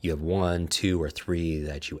 Maybe you have 1, 2, or 3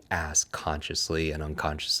 that you ask consciously and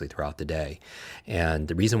unconsciously throughout the day. And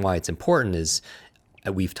the reason why it's important is,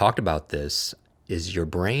 we've talked about this, is your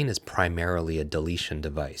brain is primarily a deletion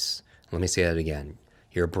device. Let me say that again.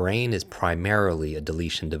 Your brain is primarily a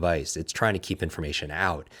deletion device. It's trying to keep information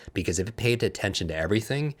out, because if it paid attention to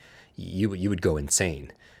everything, you would go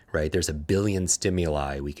insane. Right? There's a billion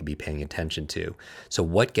stimuli we could be paying attention to. So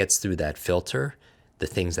what gets through that filter? The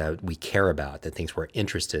things that we care about, the things we're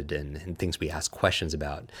interested in, and things we ask questions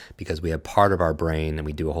about, because we have part of our brain, and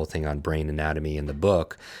we do a whole thing on brain anatomy in the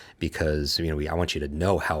book, because I want you to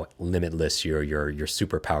know how limitless your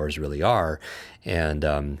superpowers really are, and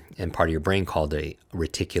part of your brain called a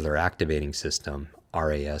reticular activating system,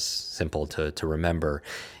 RAS, simple to remember.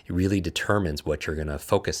 It really determines what you're going to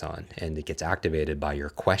focus on, and it gets activated by your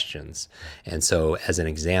questions. And so as an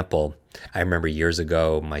example, I remember years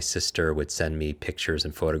ago, my sister would send me pictures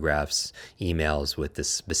and photographs, emails with this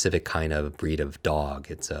specific kind of breed of dog.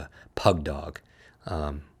 It's a pug dog.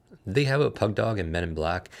 They have a pug dog in Men in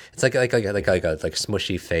Black. It's like a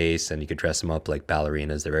smushy face, and you could dress them up like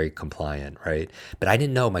ballerinas. They're very compliant, right? But I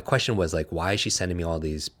didn't know. My question was like, why is she sending me all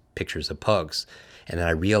these pictures of pugs? And then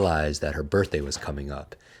I realized that her birthday was coming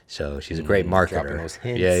up. So she's a great marketer. Dropping those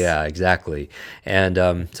hints. Yeah, exactly. And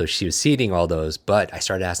so she was seeding all those, but I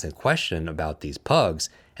started asking a question about these pugs,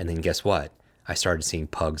 and then guess what? I started seeing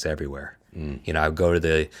pugs everywhere. I would go to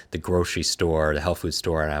the grocery store, the health food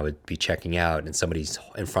store, and I would be checking out, and somebody's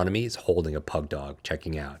in front of me is holding a pug dog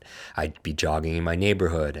checking out. I'd be jogging in my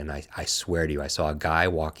neighborhood, and I swear to you, I saw a guy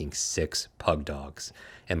walking 6 pug dogs.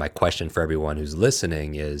 And my question for everyone who's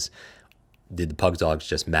listening is, did the pug dogs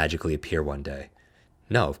just magically appear one day?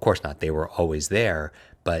 No, of course not. They were always there,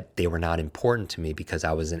 but they were not important to me because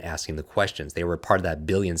I wasn't asking the questions. They were part of that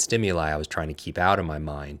billion stimuli I was trying to keep out of my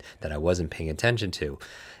mind that I wasn't paying attention to.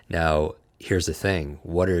 Now, here's the thing.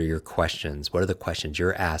 What are your questions? What are the questions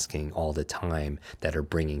you're asking all the time that are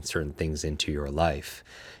bringing certain things into your life?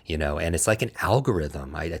 And it's like an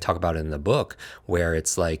algorithm. I talk about it in the book, where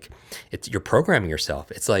it's like you're programming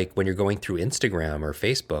yourself. It's like when you're going through Instagram or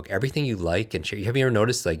Facebook, everything you like and share. Have you ever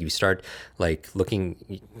noticed, like, you start like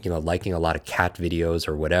looking, liking a lot of cat videos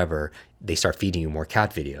or whatever, they start feeding you more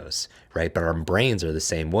cat videos, right? But our brains are the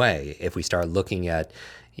same way. If we start looking at,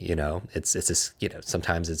 it's this,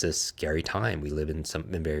 sometimes it's a scary time. We live in some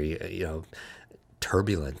very,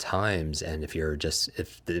 turbulent times, and if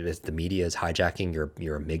the media is hijacking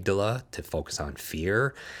your amygdala to focus on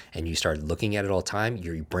fear, and you start looking at it all the time,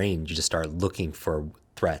 your brain, you just start looking for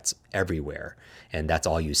threats everywhere, and that's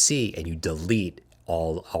all you see, and you delete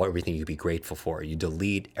everything you'd be grateful for. You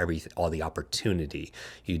delete all the opportunity.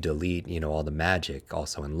 You delete, all the magic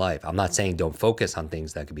also in life. I'm not saying don't focus on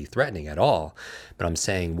things that could be threatening at all, but I'm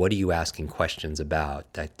saying, what are you asking questions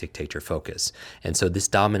about that dictate your focus? And so this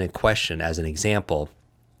dominant question, as an example,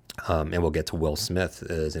 and we'll get to Will Smith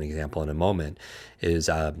as an example in a moment, is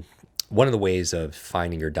one of the ways of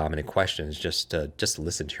finding your dominant question is just to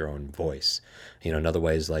listen to your own voice. Another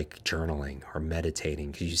way is like journaling or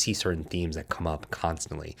meditating, because you see certain themes that come up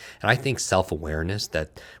constantly. And I think self-awareness,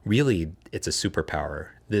 that really it's a superpower.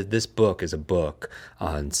 This book is a book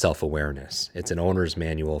on self-awareness. It's an owner's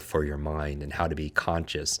manual for your mind and how to be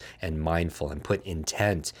conscious and mindful and put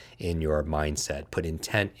intent in your mindset, put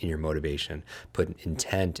intent in your motivation, put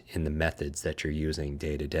intent in the methods that you're using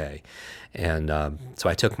day to day. And so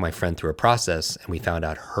I took my friend through a process, and we found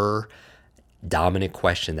out her dominant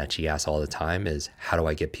question that she asks all the time is, how do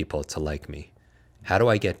I get people to like me? How do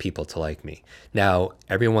I get people to like me? Now,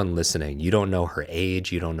 everyone listening, you don't know her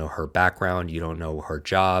age, you don't know her background, you don't know her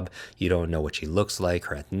job, you don't know what she looks like,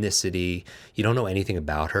 her ethnicity, you don't know anything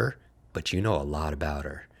about her, but you know a lot about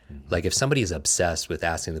her. Like, if somebody is obsessed with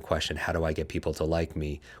asking the question, how do I get people to like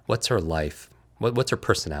me? What's her life? What's her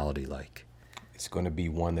personality like? It's going to be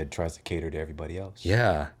one that tries to cater to everybody else.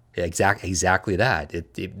 Yeah. Exactly that.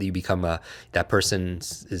 You become that person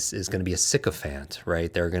is going to be a sycophant,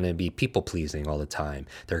 right? They're going to be people pleasing all the time.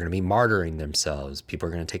 They're going to be martyring themselves. People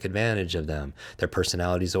are going to take advantage of them. Their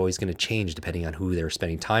personality is always going to change depending on who they're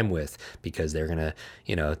spending time with, because they're going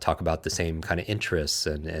to, talk about the same kind of interests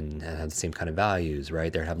and have the same kind of values,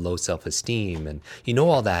 right? They have low self-esteem, and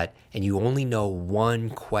all that, and you only know one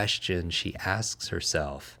question she asks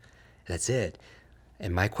herself. That's it.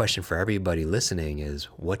 And my question for everybody listening is,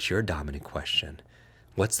 what's your dominant question?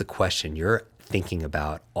 What's the question you're thinking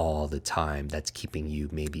about all the time that's keeping you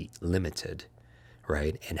maybe limited,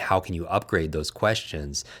 right? And how can you upgrade those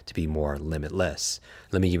questions to be more limitless?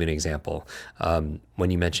 Let me give you an example. When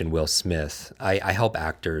you mentioned Will Smith, I help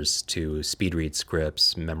actors to speed read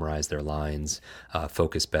scripts, memorize their lines,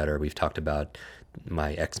 focus better. We've talked about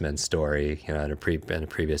my X-Men story, in a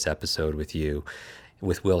previous episode with you.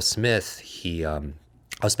 With Will Smith,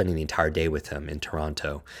 I was spending the entire day with him in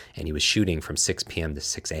Toronto, and he was shooting from 6 p.m. to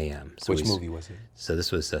 6 a.m. So Which movie was it? So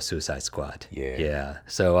this was Suicide Squad. Yeah.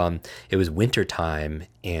 So it was winter time,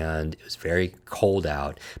 and it was very cold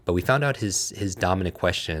out. But we found out his dominant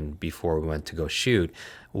question before we went to go shoot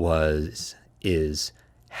is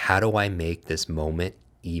how do I make this moment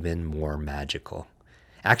even more magical?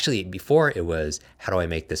 Actually, before it was, how do I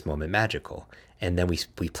make this moment magical? And then we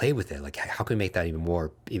played with it, like, how can we make that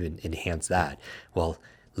even enhance that? Well,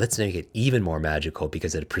 let's make it even more magical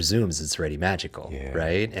because it presumes it's already magical,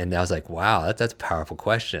 right? And I was like, wow, that's a powerful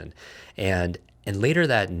question. And later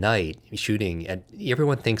that night, shooting, and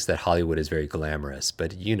everyone thinks that Hollywood is very glamorous,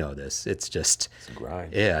 but you know this. It's a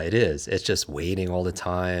grind. Yeah, it is. It's just waiting all the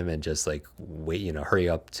time and just like wait, hurry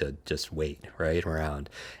up to just wait, right, around.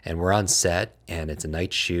 And we're on set, and it's a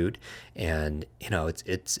night shoot, and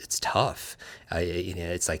it's tough.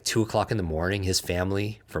 It's like 2:00 in the morning. His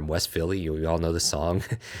family from West Philly, you all know the song,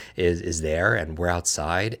 is there, and we're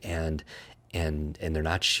outside, and they're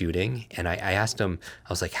not shooting. And I asked him, I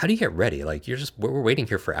was like, how do you get ready? Like, we're waiting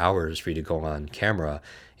here for hours for you to go on camera,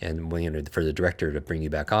 and for the director to bring you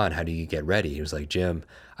back on, how do you get ready? He was like, Jim,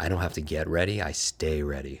 I don't have to get ready, I stay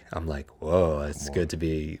ready. I'm like, whoa, it's good to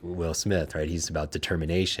be Will Smith, right? He's about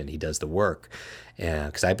determination. He does the work. And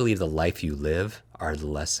because I believe the life you live are the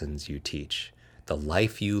lessons you teach. The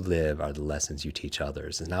life you live are the lessons you teach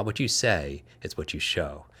others. It's not what you say, it's what you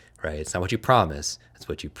show. Right? It's not what you promise, it's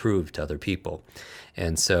what you prove to other people.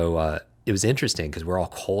 And so it was interesting because we're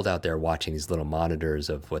all cold out there watching these little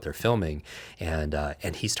monitors of what they're filming, and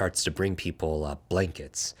he starts to bring people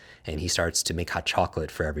blankets, and he starts to make hot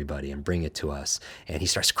chocolate for everybody and bring it to us, and he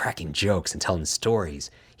starts cracking jokes and telling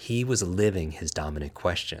stories. He was living his dominant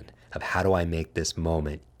question of, how do I make this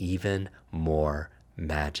moment even more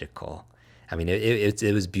magical? I mean,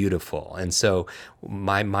 it was beautiful. And so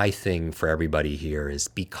my thing for everybody here is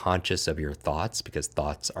be conscious of your thoughts, because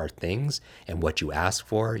thoughts are things, and what you ask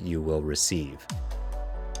for, you will receive.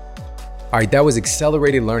 All right, that was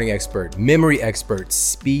accelerated learning expert, memory expert,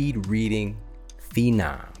 speed reading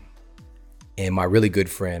phenom, and my really good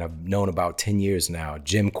friend I've known about 10 years now,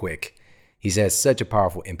 Jim Quick. He's had such a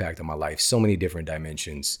powerful impact on my life, so many different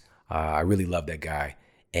dimensions. I really love that guy.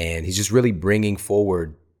 And he's just really bringing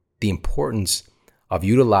forward the importance of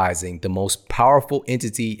utilizing the most powerful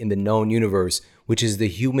entity in the known universe, which is the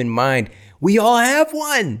human mind. We all have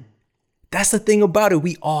one. That's the thing about it.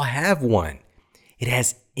 We all have one. It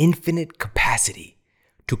has infinite capacity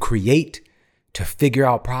to create, to figure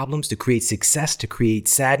out problems, to create success, to create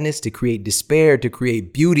sadness, to create despair, to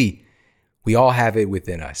create beauty. We all have it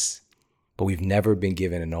within us, but we've never been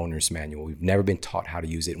given an owner's manual. We've never been taught how to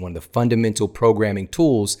use it. One of the fundamental programming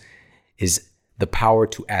tools is the power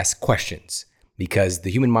to ask questions, because the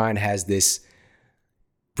human mind has this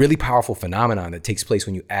really powerful phenomenon that takes place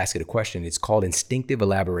when you ask it a question. It's called instinctive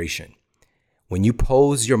elaboration. When you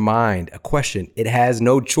pose your mind a question, it has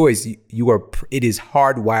no choice. It is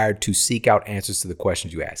hardwired to seek out answers to the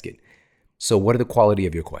questions you ask it. So what are the quality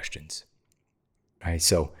of your questions? All right.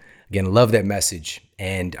 So again, love that message.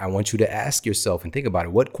 And I want you to ask yourself and think about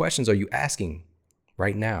it. What questions are you asking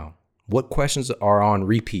right now? What questions are on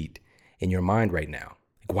repeat in your mind right now?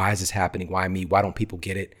 Like, why is this happening? Why me? Why don't people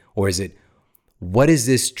get it? Or is it, what is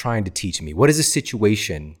this trying to teach me? What is this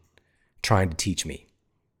situation trying to teach me?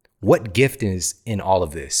 What gift is in all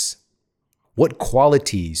of this? What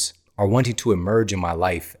qualities are wanting to emerge in my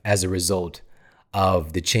life as a result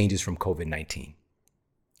of the changes from COVID-19?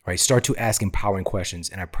 Right? Start to ask empowering questions,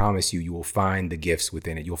 and I promise you, you will find the gifts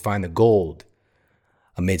within it. You'll find the gold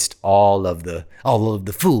amidst all of the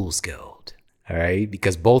fool's gold. All right?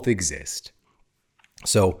 Because both exist.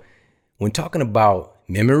 So when talking about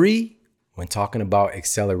memory, when talking about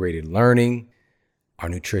accelerated learning, our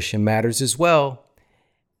nutrition matters as well.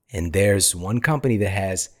 And there's one company that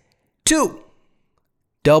has 2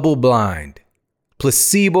 double-blind,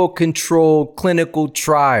 placebo-controlled clinical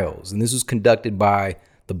trials, and this was conducted by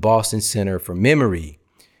the Boston Center for Memory,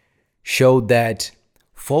 showed that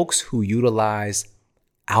folks who utilize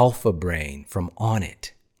Alpha Brain from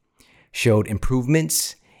Onnit showed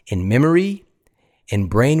improvements in memory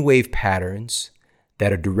and brainwave patterns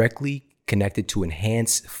that are directly connected to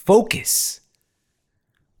enhanced focus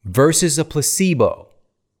versus a placebo.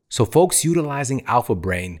 So folks utilizing Alpha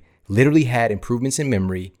Brain literally had improvements in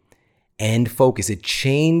memory and focus. It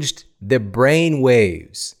changed the brain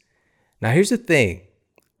waves. Now, here's the thing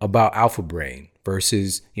about Alpha Brain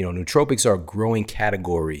versus, nootropics are a growing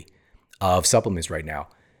category of supplements right now.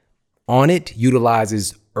 Onnit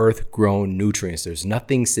utilizes earth-grown nutrients. There's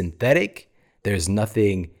nothing synthetic. There's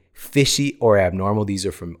nothing fishy or abnormal. These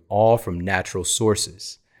are all from natural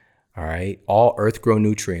sources. All right. All earth-grown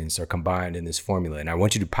nutrients are combined in this formula. And I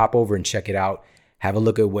want you to pop over and check it out. Have a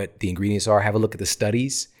look at what the ingredients are. Have a look at the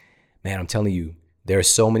studies. Man, I'm telling you, there are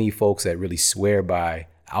so many folks that really swear by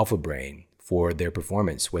Alpha Brain for their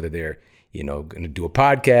performance, whether they're, going to do a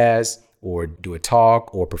podcast or do a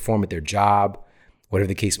talk or perform at their job, whatever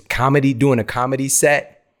the case, doing a comedy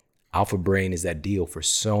set. Alpha Brain is that deal for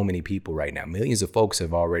so many people right now. Millions of folks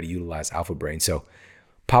have already utilized Alpha Brain. So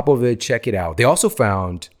pop over there, check it out. They also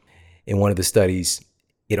found in one of the studies,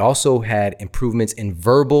 it also had improvements in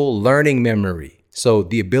verbal learning memory. So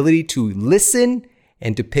the ability to listen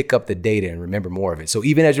and to pick up the data and remember more of it. So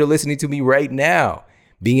even as you're listening to me right now,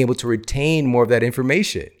 being able to retain more of that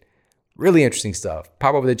information. Really interesting stuff.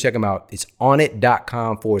 Pop over there, check them out. It's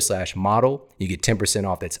onnit.com/model. You get 10%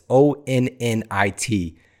 off. That's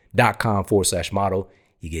ONNIT.com/model.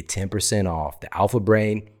 You get 10% off the Alpha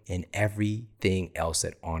Brain and everything else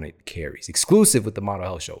that Onnit carries. Exclusive with the Model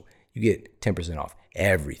Health Show. You get 10% off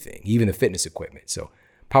everything, even the fitness equipment. So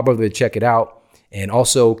pop over there, check it out. And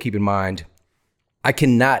also keep in mind, I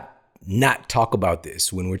cannot not talk about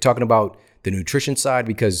this when we're talking about the nutrition side,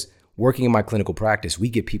 because working in my clinical practice, we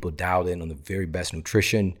get people dialed in on the very best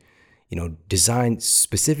nutrition, designed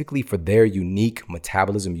specifically for their unique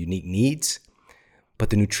metabolism, unique needs. But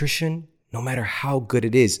the nutrition, no matter how good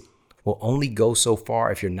it is, will only go so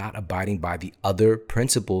far if you're not abiding by the other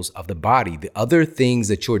principles of the body, the other things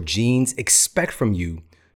that your genes expect from you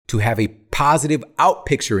to have a positive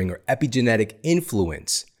outpicturing or epigenetic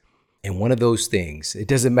influence. And one of those things, it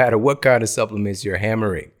doesn't matter what kind of supplements you're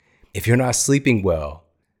hammering. If you're not sleeping well,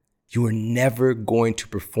 you are never going to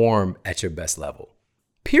perform at your best level,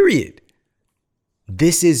 period.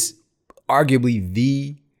 This is arguably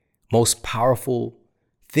the most powerful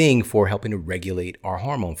thing for helping to regulate our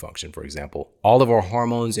hormone function. For example, all of our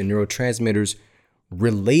hormones and neurotransmitters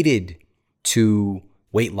related to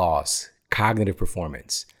weight loss, cognitive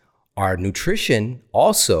performance. Our nutrition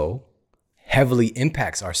also heavily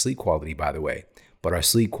impacts our sleep quality, by the way, but our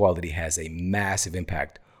sleep quality has a massive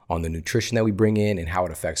impact on the nutrition that we bring in and how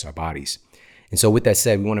it affects our bodies. And so with that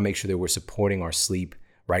said, we want to make sure that we're supporting our sleep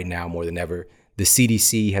right now more than ever. The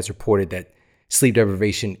CDC has reported that sleep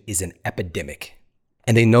deprivation is an epidemic.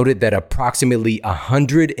 And they noted that approximately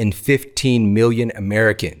 115 million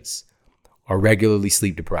Americans are regularly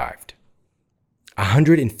sleep deprived.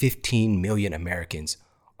 115 million Americans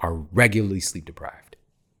are regularly sleep deprived.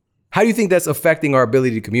 How do you think that's affecting our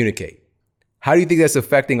ability to communicate? How do you think that's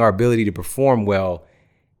affecting our ability to perform well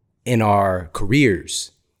in our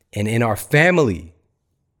careers and in our family?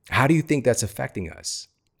 How do you think that's affecting us?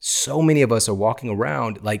 So many of us are walking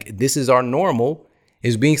around like this is our normal,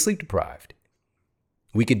 is being sleep deprived.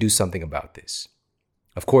 We could do something about this.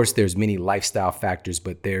 Of course, there's many lifestyle factors,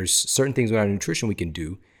 but there's certain things with our nutrition we can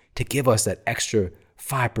do to give us that extra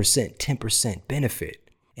 5%, 10% benefit.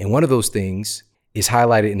 And one of those things is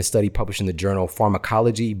highlighted in a study published in the journal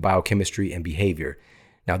Pharmacology, Biochemistry, and Behavior.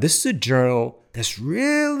 Now, this is a journal that's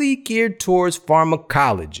really geared towards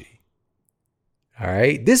pharmacology. All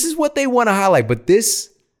right. This is what they want to highlight, but this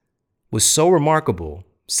was so remarkable,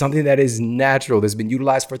 something that is natural, that's been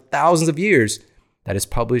utilized for thousands of years, that is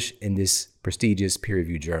published in this prestigious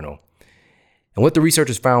peer-reviewed journal. And what the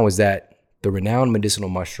researchers found was that the renowned medicinal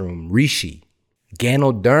mushroom reishi,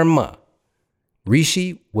 Ganoderma,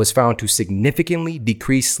 reishi was found to significantly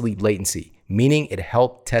decrease sleep latency, meaning it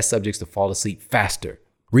helped test subjects to fall asleep faster.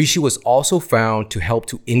 Reishi was also found to help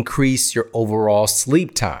to increase your overall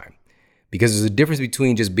sleep time, because there's a difference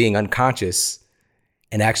between just being unconscious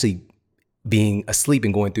and actually being asleep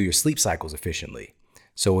and going through your sleep cycles efficiently.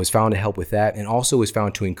 So it was found to help with that, and also was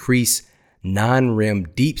found to increase non-REM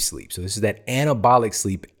deep sleep. So this is that anabolic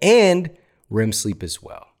sleep and REM sleep as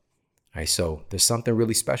well. All right, so there's something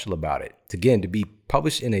really special about it. Again, to be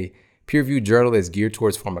published in a peer-reviewed journal that's geared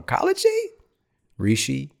towards pharmacology,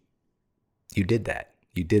 reishi, you did that.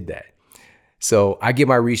 You did that. So I get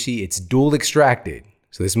my reishi, it's dual extracted.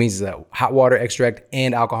 So this means it's a hot water extract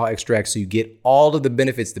and alcohol extract. So you get all of the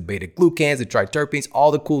benefits, the beta glucans, the triterpenes,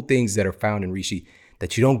 all the cool things that are found in reishi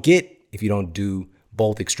that you don't get if you don't do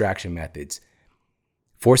both extraction methods.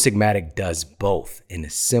 Four Sigmatic does both in a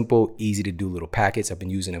simple, easy to do little packets. I've been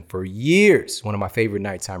using them for years. One of my favorite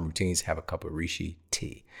nighttime routines, have a cup of reishi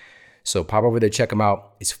tea. So pop over there, check them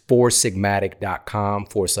out. It's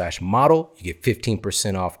foursigmatic.com/model. You get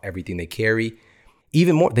 15% off everything they carry.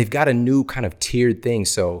 Even more, they've got a new kind of tiered thing.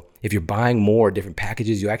 So if you're buying more different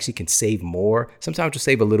packages, you actually can save more. Sometimes you'll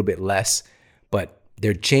save a little bit less, but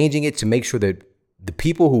they're changing it to make sure that the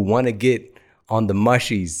people who want to get on the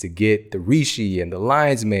mushies, to get the reishi and the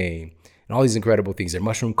lion's mane and all these incredible things, their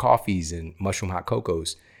mushroom coffees and mushroom hot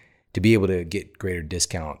cocos, to be able to get greater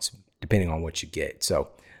discounts depending on what you get. So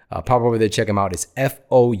pop over there, check them out. It's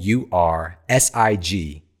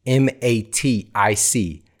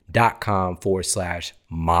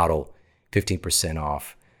foursigmatic.com/model, 15%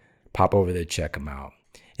 off. Pop over there, check them out.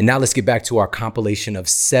 And now let's get back to our compilation of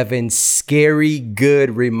 7 scary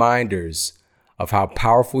good reminders of how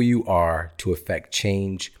powerful you are to affect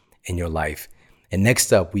change in your life. And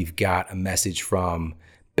next up, we've got a message from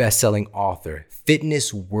best-selling author,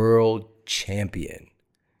 fitness world champion,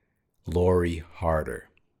 Lori Harder.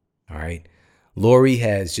 All right. Lori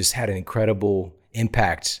has just had an incredible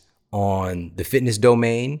impact on the fitness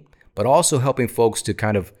domain, but also helping folks to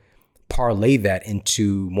kind of parlay that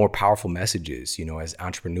into more powerful messages, you know, as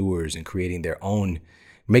entrepreneurs and creating their own,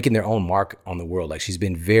 making their own mark on the world. Like, she's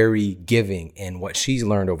been very giving in what she's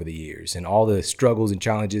learned over the years and all the struggles and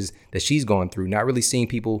challenges that she's gone through, not really seeing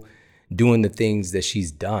people doing the things that she's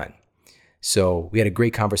done. So we had a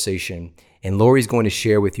great conversation, and Lori's going to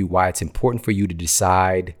share with you why it's important for you to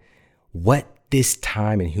decide what this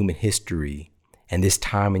time in human history and this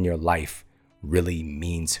time in your life really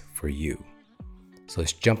means for you. So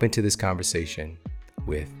let's jump into this conversation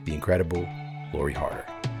with the incredible Lori Harder.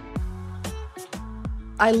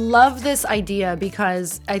 I love this idea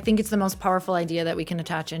because I think it's the most powerful idea that we can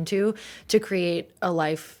attach into to create a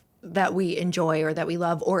life that we enjoy or that we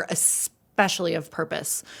love, or especially of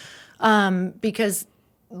purpose. Because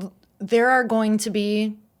there are going to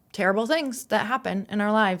be terrible things that happen in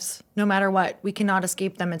our lives, no matter what. We cannot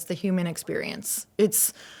escape them. It's the human experience.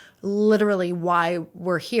 It's literally why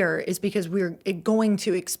we're here, is because we're going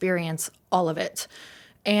to experience all of it.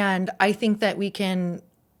 And I think that we can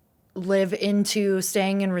live into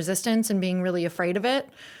staying in resistance and being really afraid of it,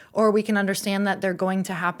 or we can understand that they're going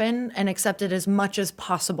to happen and accept it as much as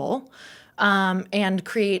possible, and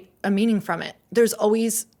create a meaning from it. There's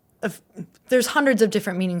hundreds of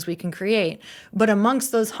different meanings we can create, but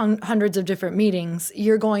amongst those hundreds of different meanings,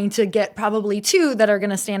 you're going to get probably 2 that are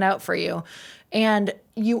going to stand out for you. And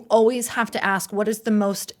you always have to ask, what is the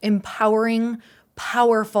most empowering,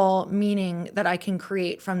 powerful meaning that I can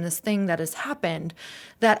create from this thing that has happened,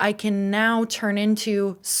 that I can now turn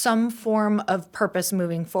into some form of purpose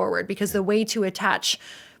moving forward? Because the way to attach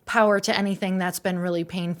power to anything that's been really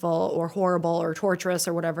painful or horrible or torturous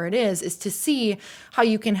or whatever it is to see how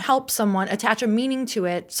you can help someone, attach a meaning to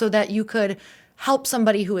it so that you could help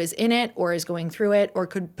somebody who is in it or is going through it or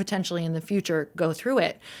could potentially in the future go through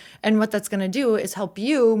it. And what that's going to do is help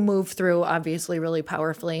you move through, obviously, really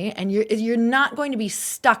powerfully. And you're not going to be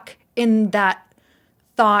stuck in that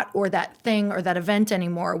thought or that thing or that event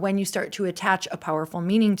anymore when you start to attach a powerful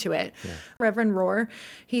meaning to it. Yeah. Reverend Rohr,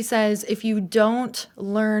 he says, if you don't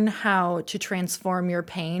learn how to transform your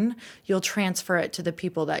pain, you'll transfer it to the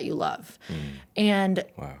people that you love. And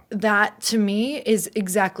that to me is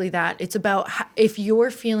exactly that. It's about if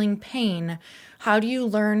you're feeling pain, how do you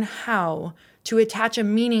learn how to attach a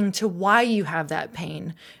meaning to why you have that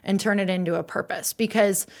pain and turn it into a purpose?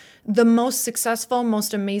 Because the most successful,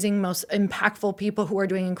 most amazing, most impactful people who are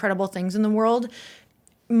doing incredible things in the world,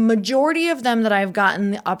 majority of them that I've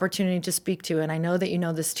gotten the opportunity to speak to, and I know that you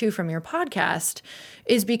know this too from your podcast,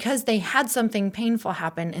 is because they had something painful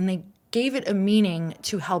happen and they gave it a meaning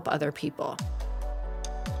to help other people.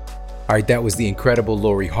 All right, that was the incredible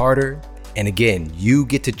Lori Harder. And again, you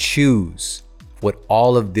get to choose what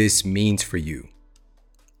all of this means for you.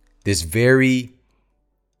 This very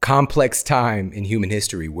complex time in human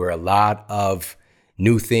history where a lot of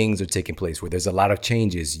new things are taking place, where there's a lot of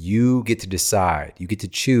changes. You get to decide, you get to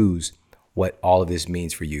choose what all of this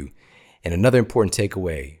means for you. And another important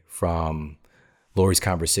takeaway from Lori's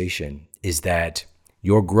conversation is that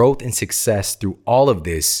your growth and success through all of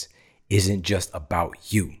this isn't just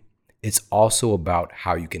about you. It's also about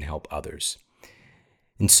how you can help others.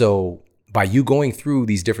 And so by you going through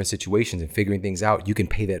these different situations and figuring things out, you can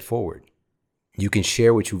pay that forward. You can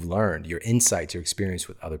share what you've learned, your insights, your experience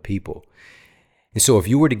with other people. And so if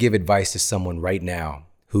you were to give advice to someone right now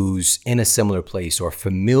who's in a similar place or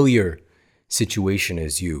familiar situation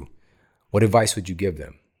as you, what advice would you give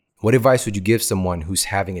them? What advice would you give someone who's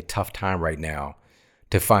having a tough time right now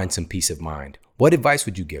to find some peace of mind? What advice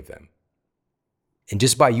would you give them? And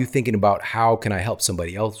just by you thinking about how can I help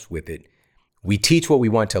somebody else with it, we teach what we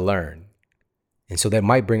want to learn. And so that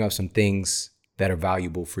might bring up some things that are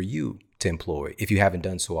valuable for you to employ if you haven't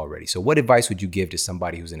done so already. So what advice would you give to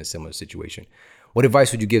somebody who's in a similar situation? What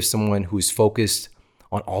advice would you give someone who is focused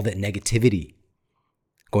on all that negativity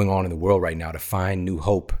going on in the world right now to find new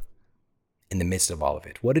hope in the midst of all of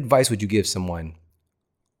it? What advice would you give someone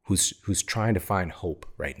who's trying to find hope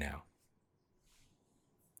right now?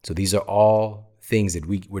 So these are all things that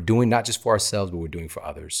we're doing not just for ourselves, but we're doing for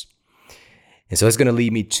others. And so it's going to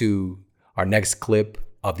lead me to our next clip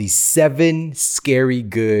of these 7 scary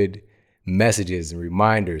good messages and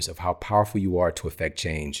reminders of how powerful you are to affect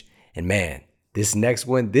change. And man, this next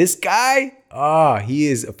one, this guy, he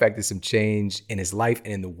has affected some change in his life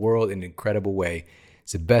and in the world in an incredible way.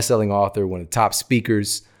 He's a best-selling author, one of the top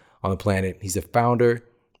speakers on the planet. He's the founder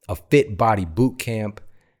of Fit Body Boot Camp.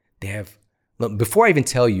 Before I even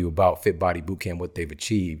tell you about Fit Body Boot Camp, what they've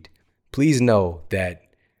achieved, please know that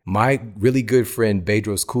my really good friend,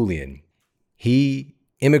 Bedros Keuilian, he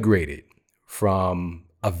immigrated from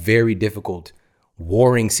a very difficult,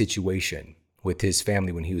 warring situation with his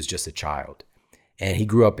family when he was just a child. And he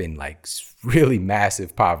grew up in like really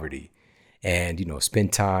massive poverty and,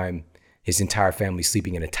 spent time, his entire family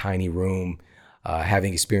sleeping in a tiny room,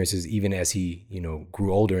 having experiences even as he,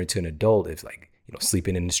 grew older into an adult. It's like,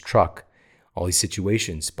 sleeping in his truck, all these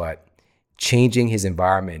situations, but changing his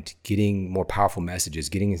environment, getting more powerful messages,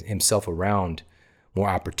 getting himself around more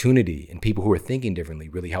opportunity and people who are thinking differently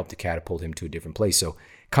really helped to catapult him to a different place. So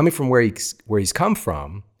coming from where he's come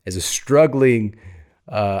from as a struggling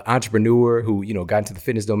entrepreneur who, got into the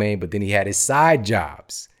fitness domain, but then he had his side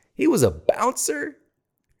jobs. He was a bouncer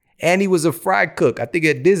and he was a fry cook, I think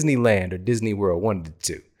at Disneyland or Disney World, one of the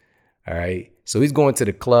two. All right. So he's going to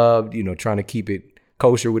the club, trying to keep it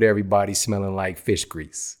kosher with everybody, smelling like fish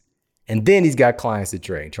grease. And then he's got clients to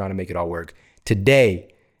train, trying to make it all work. Today,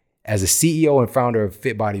 as a CEO and founder of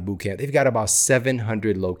Fit Body Bootcamp, they've got about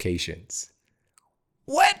 700 locations.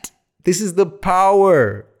 What? This is the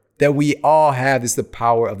power that we all have. This is the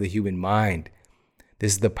power of the human mind.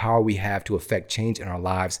 This is the power we have to affect change in our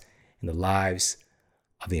lives and the lives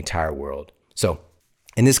of the entire world. So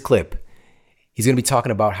in this clip, he's going to be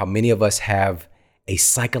talking about how many of us have a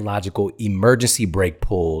psychological emergency brake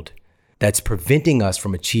pulled that's preventing us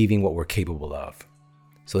from achieving what we're capable of.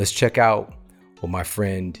 So let's check out what my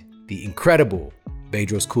friend, the incredible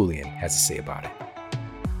Bedros Keuilian, has to say about it.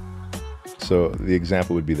 So the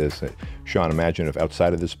example would be this. Sean, imagine if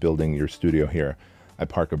outside of this building, your studio here, I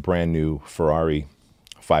park a brand new Ferrari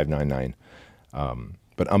 599.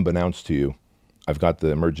 But unbeknownst to you, I've got the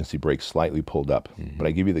emergency brake slightly pulled up, but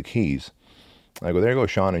I give you the keys. I go, there you go,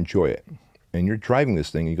 Sean, enjoy it. and you're driving this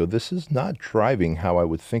thing, and you go, this is not driving how I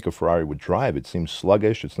would think a Ferrari would drive. It seems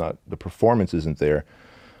sluggish. It's not, the performance isn't there.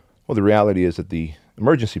 Well, the reality is that the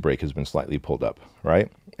emergency brake has been slightly pulled up,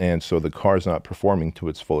 right? And so the car's not performing to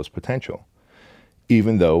its fullest potential.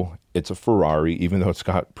 Even though it's a Ferrari, even though it's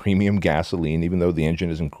got premium gasoline, even though the engine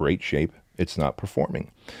is in great shape, it's not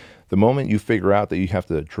performing. The moment you figure out that you have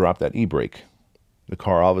to drop that e-brake, the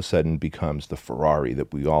car all of a sudden becomes the Ferrari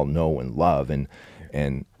that we all know and love,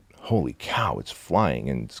 and holy cow, it's flying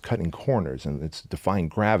and it's cutting corners and it's defying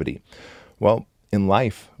gravity. Well, in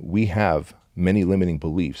life, we have many limiting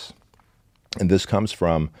beliefs. And this comes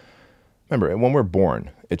from, remember, when we're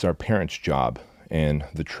born, it's our parents' job and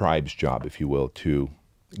the tribe's job, if you will, to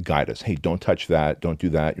guide us. Hey, don't touch that. Don't do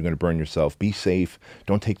that. You're going to burn yourself. Be safe.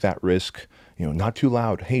 Don't take that risk. Not too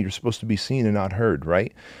loud. Hey, you're supposed to be seen and not heard,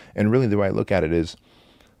 right? And really the way I look at it is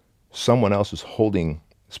someone else is holding,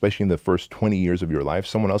 especially in the first 20 years of your life,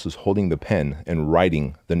 someone else is holding the pen and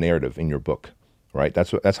writing the narrative in your book, right?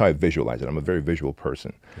 That's how I visualize it. I'm a very visual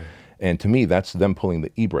person. Okay. And to me, that's them pulling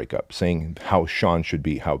the e-brake up, saying how Sean should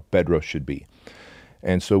be, how Bedros should be.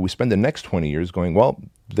 And so we spend the next 20 years going, well,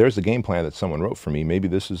 there's a game plan that someone wrote for me. Maybe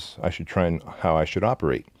I should try and how I should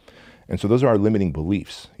operate. And so those are our limiting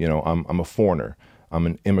beliefs. I'm a foreigner, I'm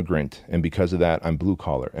an immigrant, and because of that, I'm blue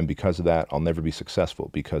collar. And because of that, I'll never be successful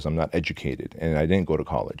because I'm not educated and I didn't go to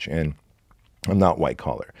college and I'm not white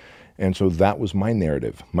collar. And so that was my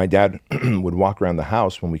narrative. My dad would walk around the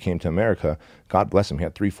house when we came to America. God bless him. He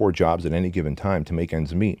had 3-4 jobs at any given time to make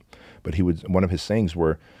ends meet. But one of his sayings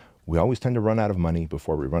were, we always tend to run out of money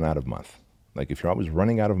before we run out of month. Like if you're always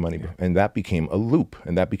running out of money, and that became a loop,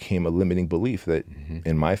 and that became a limiting belief that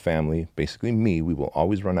in my family, basically me, we will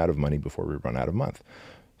always run out of money before we run out of month.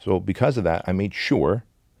 So because of that, I made sure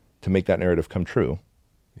to make that narrative come true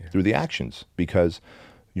through the actions, because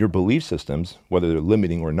your belief systems, whether they're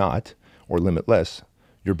limiting or not, or limitless,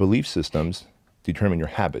 your belief systems determine your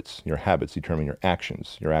habits determine your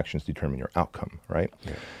actions determine your outcome, right?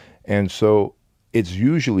 Yeah. And so it's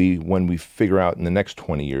usually when we figure out in the next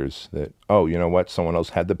 20 years that, oh, you know what, someone else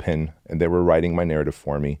had the pen and they were writing my narrative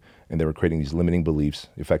for me and they were creating these limiting beliefs,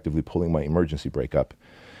 effectively pulling my emergency brake up.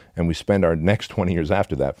 And we spend our next 20 years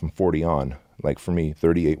after that, from 40 on, like for me,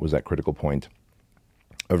 38 was that critical point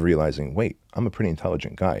of realizing, wait, I'm a pretty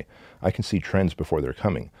intelligent guy. I can see trends before they're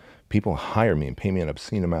coming. People hire me and pay me an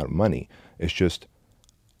obscene amount of money. It's just,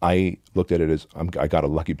 I looked at it as I got a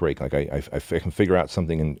lucky break. Like I can figure out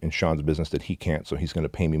something in Sean's business that he can't, so he's going to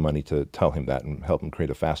pay me money to tell him that and help him create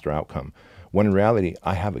a faster outcome. When in reality,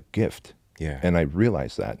 I have a gift. Yeah. And I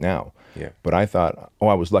realize that now. Yeah. But I thought,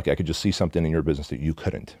 I was lucky. I could just see something in your business that you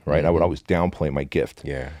couldn't, right? Mm-hmm. I would always downplay my gift.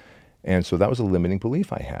 Yeah. And so that was a limiting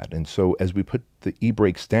belief I had. And so as we put the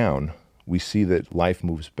e-brakes down, we see that life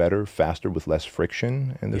moves better, faster, with less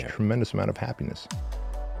friction, and there's a tremendous amount of happiness.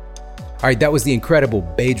 All right, that was the incredible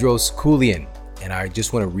Bedros Keuilian. And I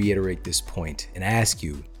just want to reiterate this point and ask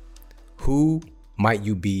you, who might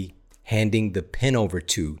you be handing the pen over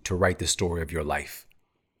to write the story of your life?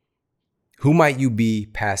 Who might you be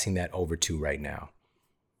passing that over to right now?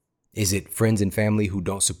 Is it friends and family who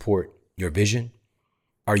don't support your vision?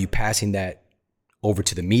 Are you passing that over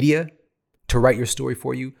to the media to write your story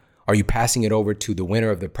for you? Are you passing it over to the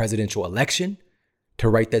winner of the presidential election to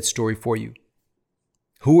write that story for you?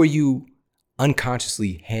 Who are you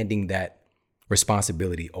unconsciously handing that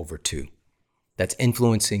responsibility over to that's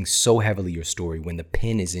influencing so heavily your story when the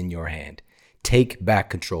pen is in your hand? Take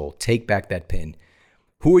back control. Take back that pen.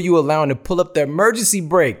 Who are you allowing to pull up the emergency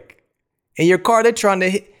brake in your car? They're trying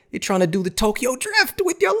to do the Tokyo Drift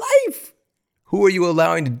with your life. Who are you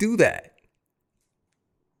allowing to do that?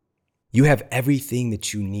 You have everything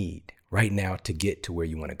that you need right now to get to where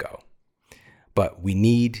you want to go. But we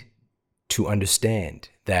need to understand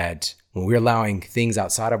that when we're allowing things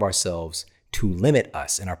outside of ourselves to limit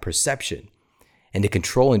us and our perception and to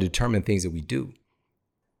control and determine things that we do,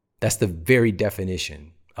 that's the very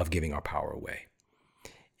definition of giving our power away.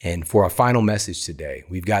 And for our final message today,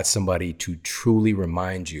 we've got somebody to truly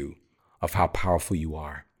remind you of how powerful you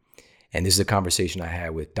are. And this is a conversation I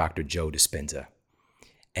had with Dr. Joe Dispenza.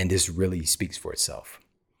 And this really speaks for itself.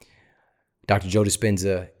 Dr. Joe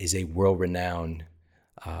Dispenza is a world-renowned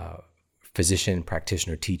physician,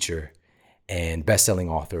 practitioner, teacher, and best-selling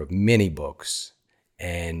author of many books.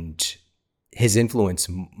 And his influence,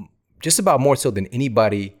 just about more so than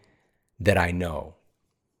anybody that I know.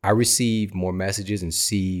 I receive more messages and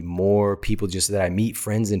see more people just that I meet,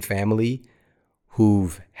 friends and family,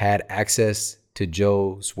 who've had access to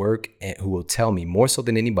Joe's work and who will tell me more so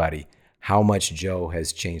than anybody how much Joe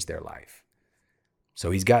has changed their life. So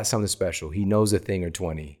he's got something special. He knows a thing or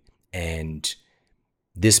 20. And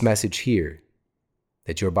this message here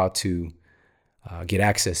that you're about to get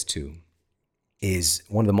access to is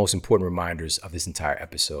one of the most important reminders of this entire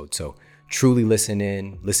episode. So truly listen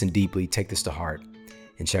in, listen deeply, take this to heart,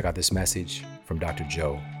 and check out this message from Dr.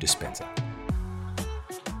 Joe Dispenza.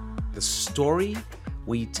 The story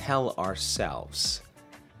we tell ourselves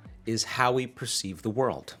is how we perceive the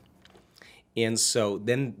world. And so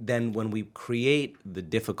then when we create the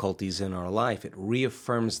difficulties in our life, it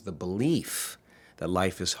reaffirms the belief that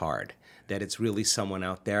life is hard, that it's really someone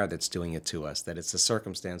out there that's doing it to us, that it's a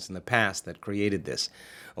circumstance in the past that created this.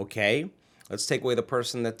 Okay, let's take away the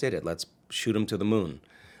person that did it. Let's shoot him to the moon.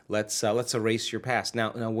 Let's erase your past.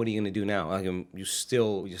 Now, what are you going to do now? You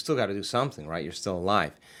still got to do something, right? You're still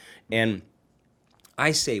alive. And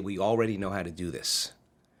I say we already know how to do this.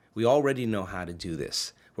 We already know how to do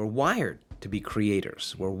this. We're wired to be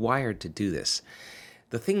creators. We're wired to do this.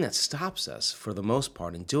 The thing that stops us, for the most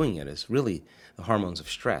part, in doing it is really the hormones of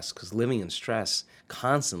stress, because living in stress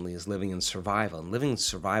constantly is living in survival, and living in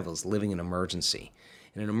survival is living in emergency.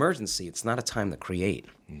 In an emergency, it's not a time to create.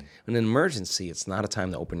 In an emergency, it's not a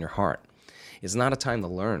time to open your heart. It's not a time to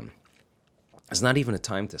learn. It's not even a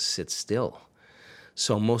time to sit still.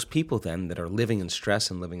 So most people then that are living in stress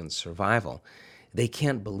and living in survival, they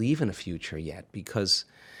can't believe in a future yet because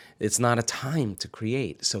it's not a time to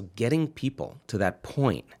create. So getting people to that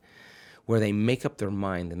point where they make up their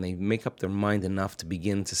mind, and they make up their mind enough to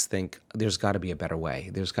begin to think, there's got to be a better way.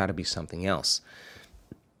 There's got to be something else.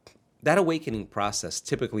 That awakening process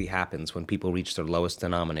typically happens when people reach their lowest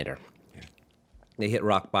denominator. They hit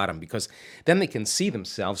rock bottom, because then they can see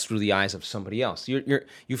themselves through the eyes of somebody else.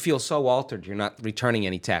 You feel so altered, you're not returning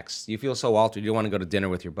any texts. You feel so altered, you don't want to go to dinner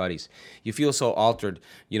with your buddies. You feel so altered,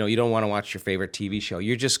 you don't want to watch your favorite TV show.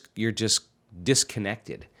 You're just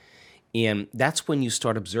disconnected. And that's when you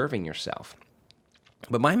start observing yourself.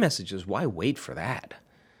 But my message is, why wait for that?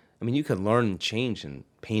 I mean, you can learn and change in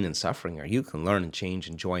pain and suffering, or you can learn and change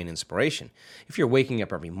in joy and inspiration. If you're waking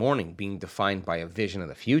up every morning being defined by a vision of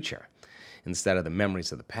the future instead of the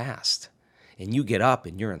memories of the past, and you get up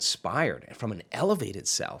and you're inspired from an elevated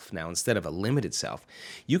self now instead of a limited self,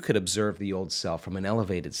 you could observe the old self from an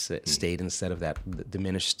elevated state instead of that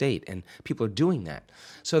diminished state. And people are doing that.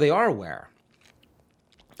 So they are aware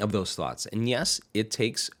of those thoughts. And yes, it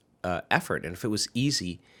takes effort. And if it was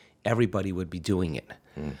easy, everybody would be doing it.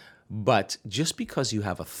 But just because you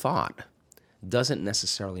have a thought doesn't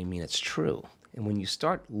necessarily mean it's true. And when you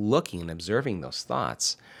start looking and observing those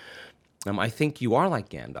thoughts, I think you are like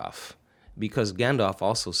Gandalf, because Gandalf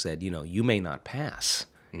also said, you may not pass,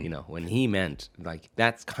 when he meant like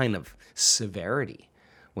that kind of severity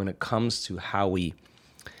when it comes to how we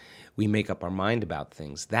make up our mind about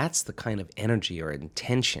things. That's the kind of energy or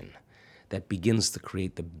intention that begins to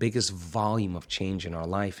create the biggest volume of change in our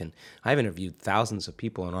life. And I've interviewed thousands of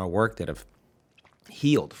people in our work that have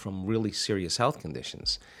healed from really serious health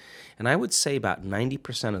conditions. And I would say about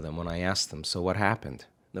 90% of them, when I ask them, so what happened?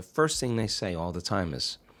 The first thing they say all the time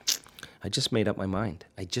is, I just made up my mind.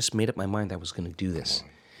 I just made up my mind I was going to do this.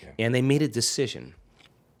 Yeah. And they made a decision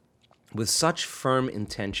with such firm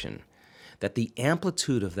intention that the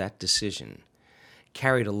amplitude of that decision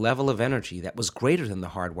carried a level of energy that was greater than the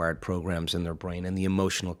hardwired programs in their brain and the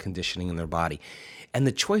emotional conditioning in their body. And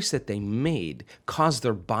the choice that they made caused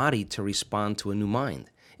their body to respond to a new mind.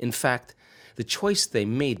 In fact, the choice they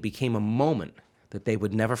made became a moment that they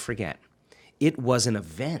would never forget. It was an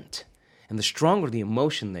event. And the stronger the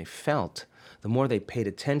emotion they felt, the more they paid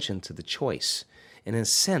attention to the choice. And in a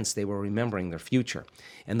sense, they were remembering their future.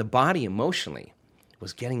 And the body emotionally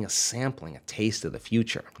was getting a sampling, a taste of the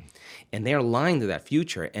future. And they're aligned to that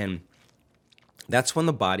future. And that's when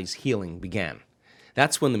the body's healing began.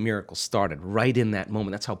 That's when the miracle started, right in that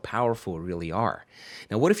moment. That's how powerful we really are.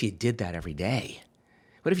 Now, what if you did that every day?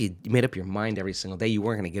 What if you made up your mind every single day you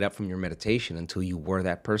weren't going to get up from your meditation until you were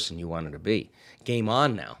that person you wanted to be? Game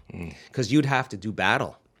on now. Because you'd have to do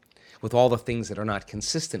battle with all the things that are not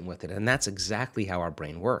consistent with it. And that's exactly how our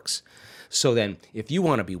brain works. So then, if you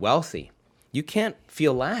want to be wealthy, you can't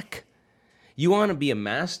feel lack. You want to be a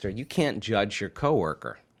master, you can't judge your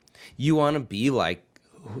coworker. You want to be like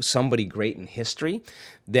somebody great in history,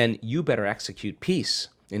 then you better execute peace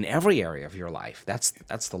in every area of your life. That's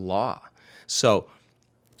the law. So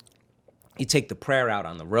you take the prayer out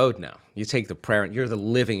on the road now. You take the prayer, and you're the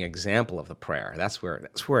living example of the prayer. That's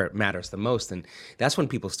where it matters the most. And that's when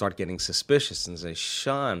people start getting suspicious and say,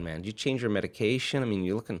 Sean, man, did you change your medication? I mean,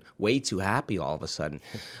 you're looking way too happy all of a sudden.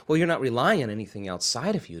 Well, you're not relying on anything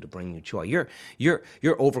outside of you to bring you joy. You're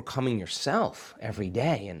overcoming yourself every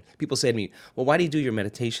day. And people say to me, well, why do you do your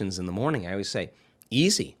meditations in the morning? I always say,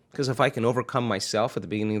 easy. Because if I can overcome myself at the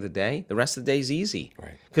beginning of the day, the rest of the day is easy.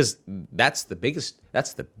 Right. Because that's the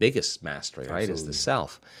biggest mastery, right? Is the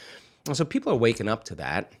self. And so people are waking up to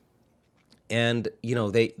that, and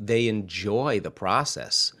they enjoy the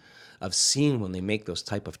process of seeing when they make those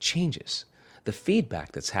type of changes, the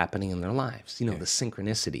feedback that's happening in their lives. The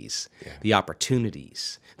synchronicities, the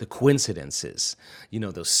opportunities, the coincidences,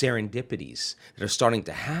 those serendipities that are starting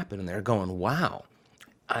to happen, and they're going, wow,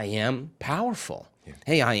 I am powerful. Yeah.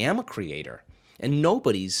 Hey, I am a creator. And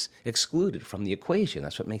nobody's excluded from the equation.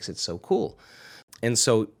 That's what makes it so cool. And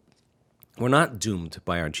so we're not doomed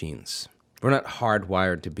by our genes. We're not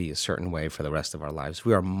hardwired to be a certain way for the rest of our lives.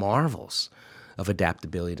 We are marvels of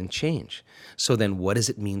adaptability and change. So then what does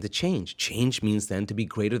it mean to change? Change means then to be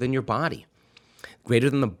greater than your body.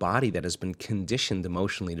 Greater than the body that has been conditioned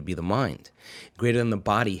emotionally to be the mind. Greater than the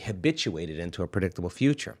body habituated into a predictable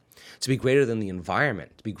future. To be greater than the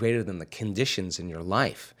environment. To be greater than the conditions in your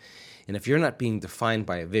life. And if you're not being defined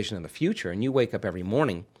by a vision of the future, and you wake up every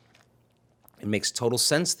morning, it makes total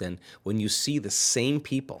sense then when you see the same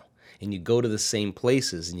people, and you go to the same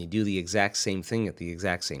places, and you do the exact same thing at the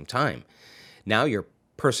exact same time. Now your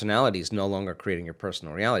personality is no longer creating your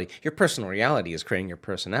personal reality. Your personal reality is creating your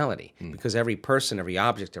personality because every person, every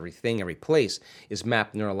object, every thing, every place is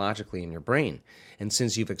mapped neurologically in your brain. And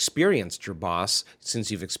since you've experienced your boss,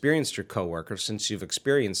 since you've experienced your coworker, since you've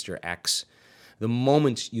experienced your ex, the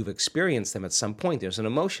moment you've experienced them at some point, there's an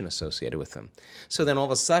emotion associated with them. So then all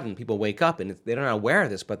of a sudden people wake up and they're not aware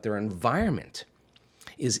of this, but their environment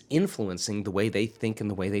is influencing the way they think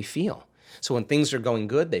and the way they feel. So when things are going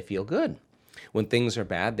good, they feel good. When things are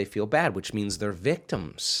bad, they feel bad, which means they're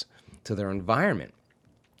victims to their environment.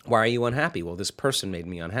 Why are you unhappy? Well, this person made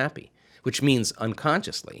me unhappy, which means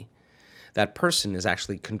unconsciously that person is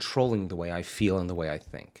actually controlling the way I feel and the way I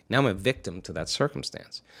think. Now I'm a victim to that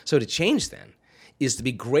circumstance. So to change then is to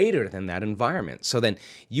be greater than that environment. So then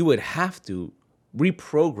you would have to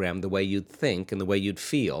reprogram the way you'd think and the way you'd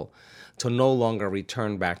feel to no longer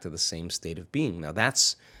return back to the same state of being. Now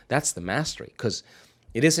that's the mastery, because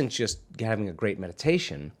it isn't just having a great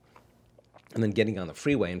meditation and then getting on the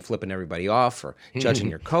freeway and flipping everybody off or judging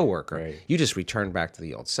your coworker. Right. You just return back to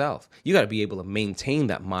the old self. You got to be able to maintain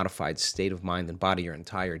that modified state of mind and body your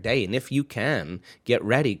entire day. And if you can, get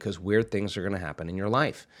ready, because weird things are going to happen in your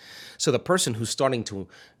life. So the person who's starting to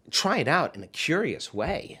try it out in a curious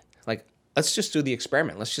way, like, let's just do the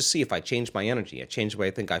experiment. Let's just see if I change my energy, I change the way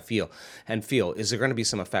I think I feel, is there going to be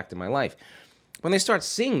some effect in my life? When they start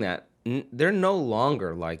seeing that, they're no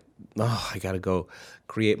longer like, oh, I got to go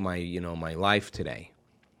create my life today.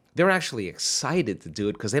 They're actually excited to do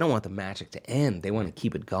it because they don't want the magic to end. They want to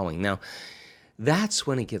keep it going. Now, that's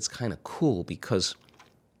when it gets kind of cool, because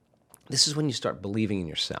this is when you start believing in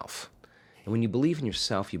yourself. And when you believe in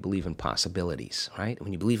yourself, you believe in possibilities, right? And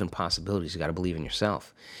when you believe in possibilities, you got to believe in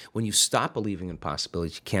yourself. When you stop believing in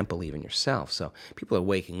possibilities, you can't believe in yourself. So people are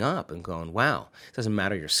waking up and going, wow, it doesn't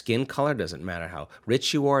matter your skin color, doesn't matter how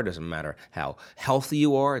rich you are, doesn't matter how healthy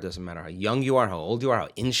you are, it doesn't matter how young you are, how old you are, how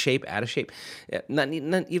in shape, out of shape. Not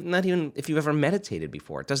even if you've ever meditated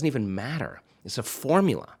before. It doesn't even matter. It's a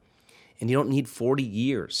formula. And you don't need 40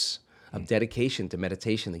 years of dedication to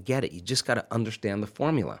meditation to get it. You just got to understand the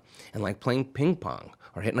formula. And like playing ping pong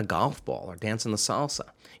or hitting a golf ball or dancing the salsa,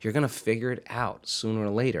 you're going to figure it out sooner or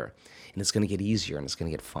later, and it's going to get easier and it's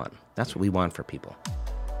going to get fun. That's what we want for people.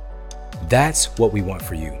 That's what we want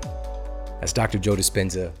for you. That's Dr. Joe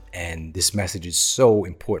Dispenza, and this message is so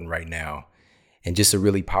important right now, and just a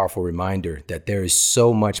really powerful reminder that there is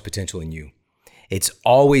so much potential in you. It's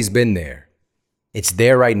always been there. It's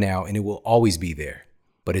there right now, and it will always be there.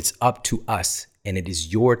 But it's up to us, and it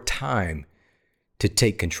is your time to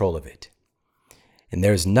take control of it. And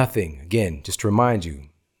there's nothing, again, just to remind you,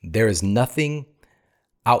 there is nothing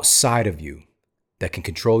outside of you that can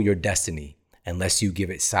control your destiny unless you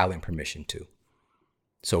give it silent permission to.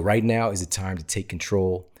 So right now is the time to take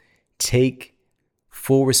control, take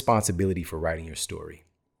full responsibility for writing your story.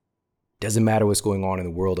 Doesn't matter what's going on in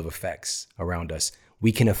the world of effects around us.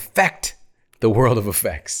 We can affect the world of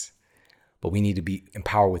effects, but we need to be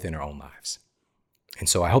empowered within our own lives. And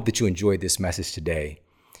so I hope that you enjoyed this message today.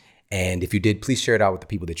 And if you did, please share it out with the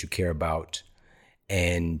people that you care about.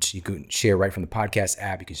 And you can share right from the podcast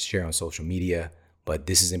app. You can share on social media. But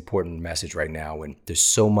this is an important message right now when there's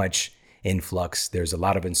so much influx. There's a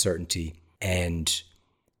lot of uncertainty. And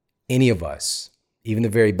any of us, even the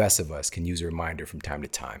very best of us, can use a reminder from time to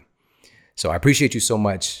time. So I appreciate you so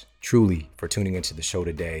much, truly, for tuning into the show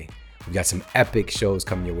today. We've got some epic shows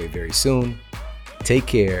coming your way very soon. Take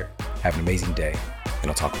care, have an amazing day, and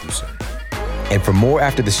I'll talk with you soon. And for more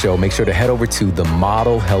after the show, make sure to head over to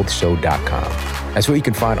themodelhealthshow.com. That's where you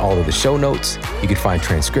can find all of the show notes. You can find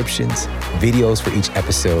transcriptions, videos for each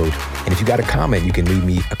episode. And if you got a comment, you can leave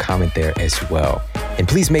me a comment there as well. And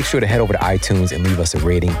please make sure to head over to iTunes and leave us a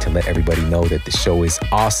rating to let everybody know that the show is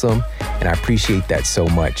awesome. And I appreciate that so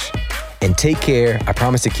much. And take care. I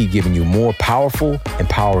promise to keep giving you more powerful,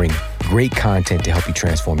 empowering, great content to help you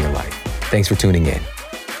transform your life. Thanks for tuning in.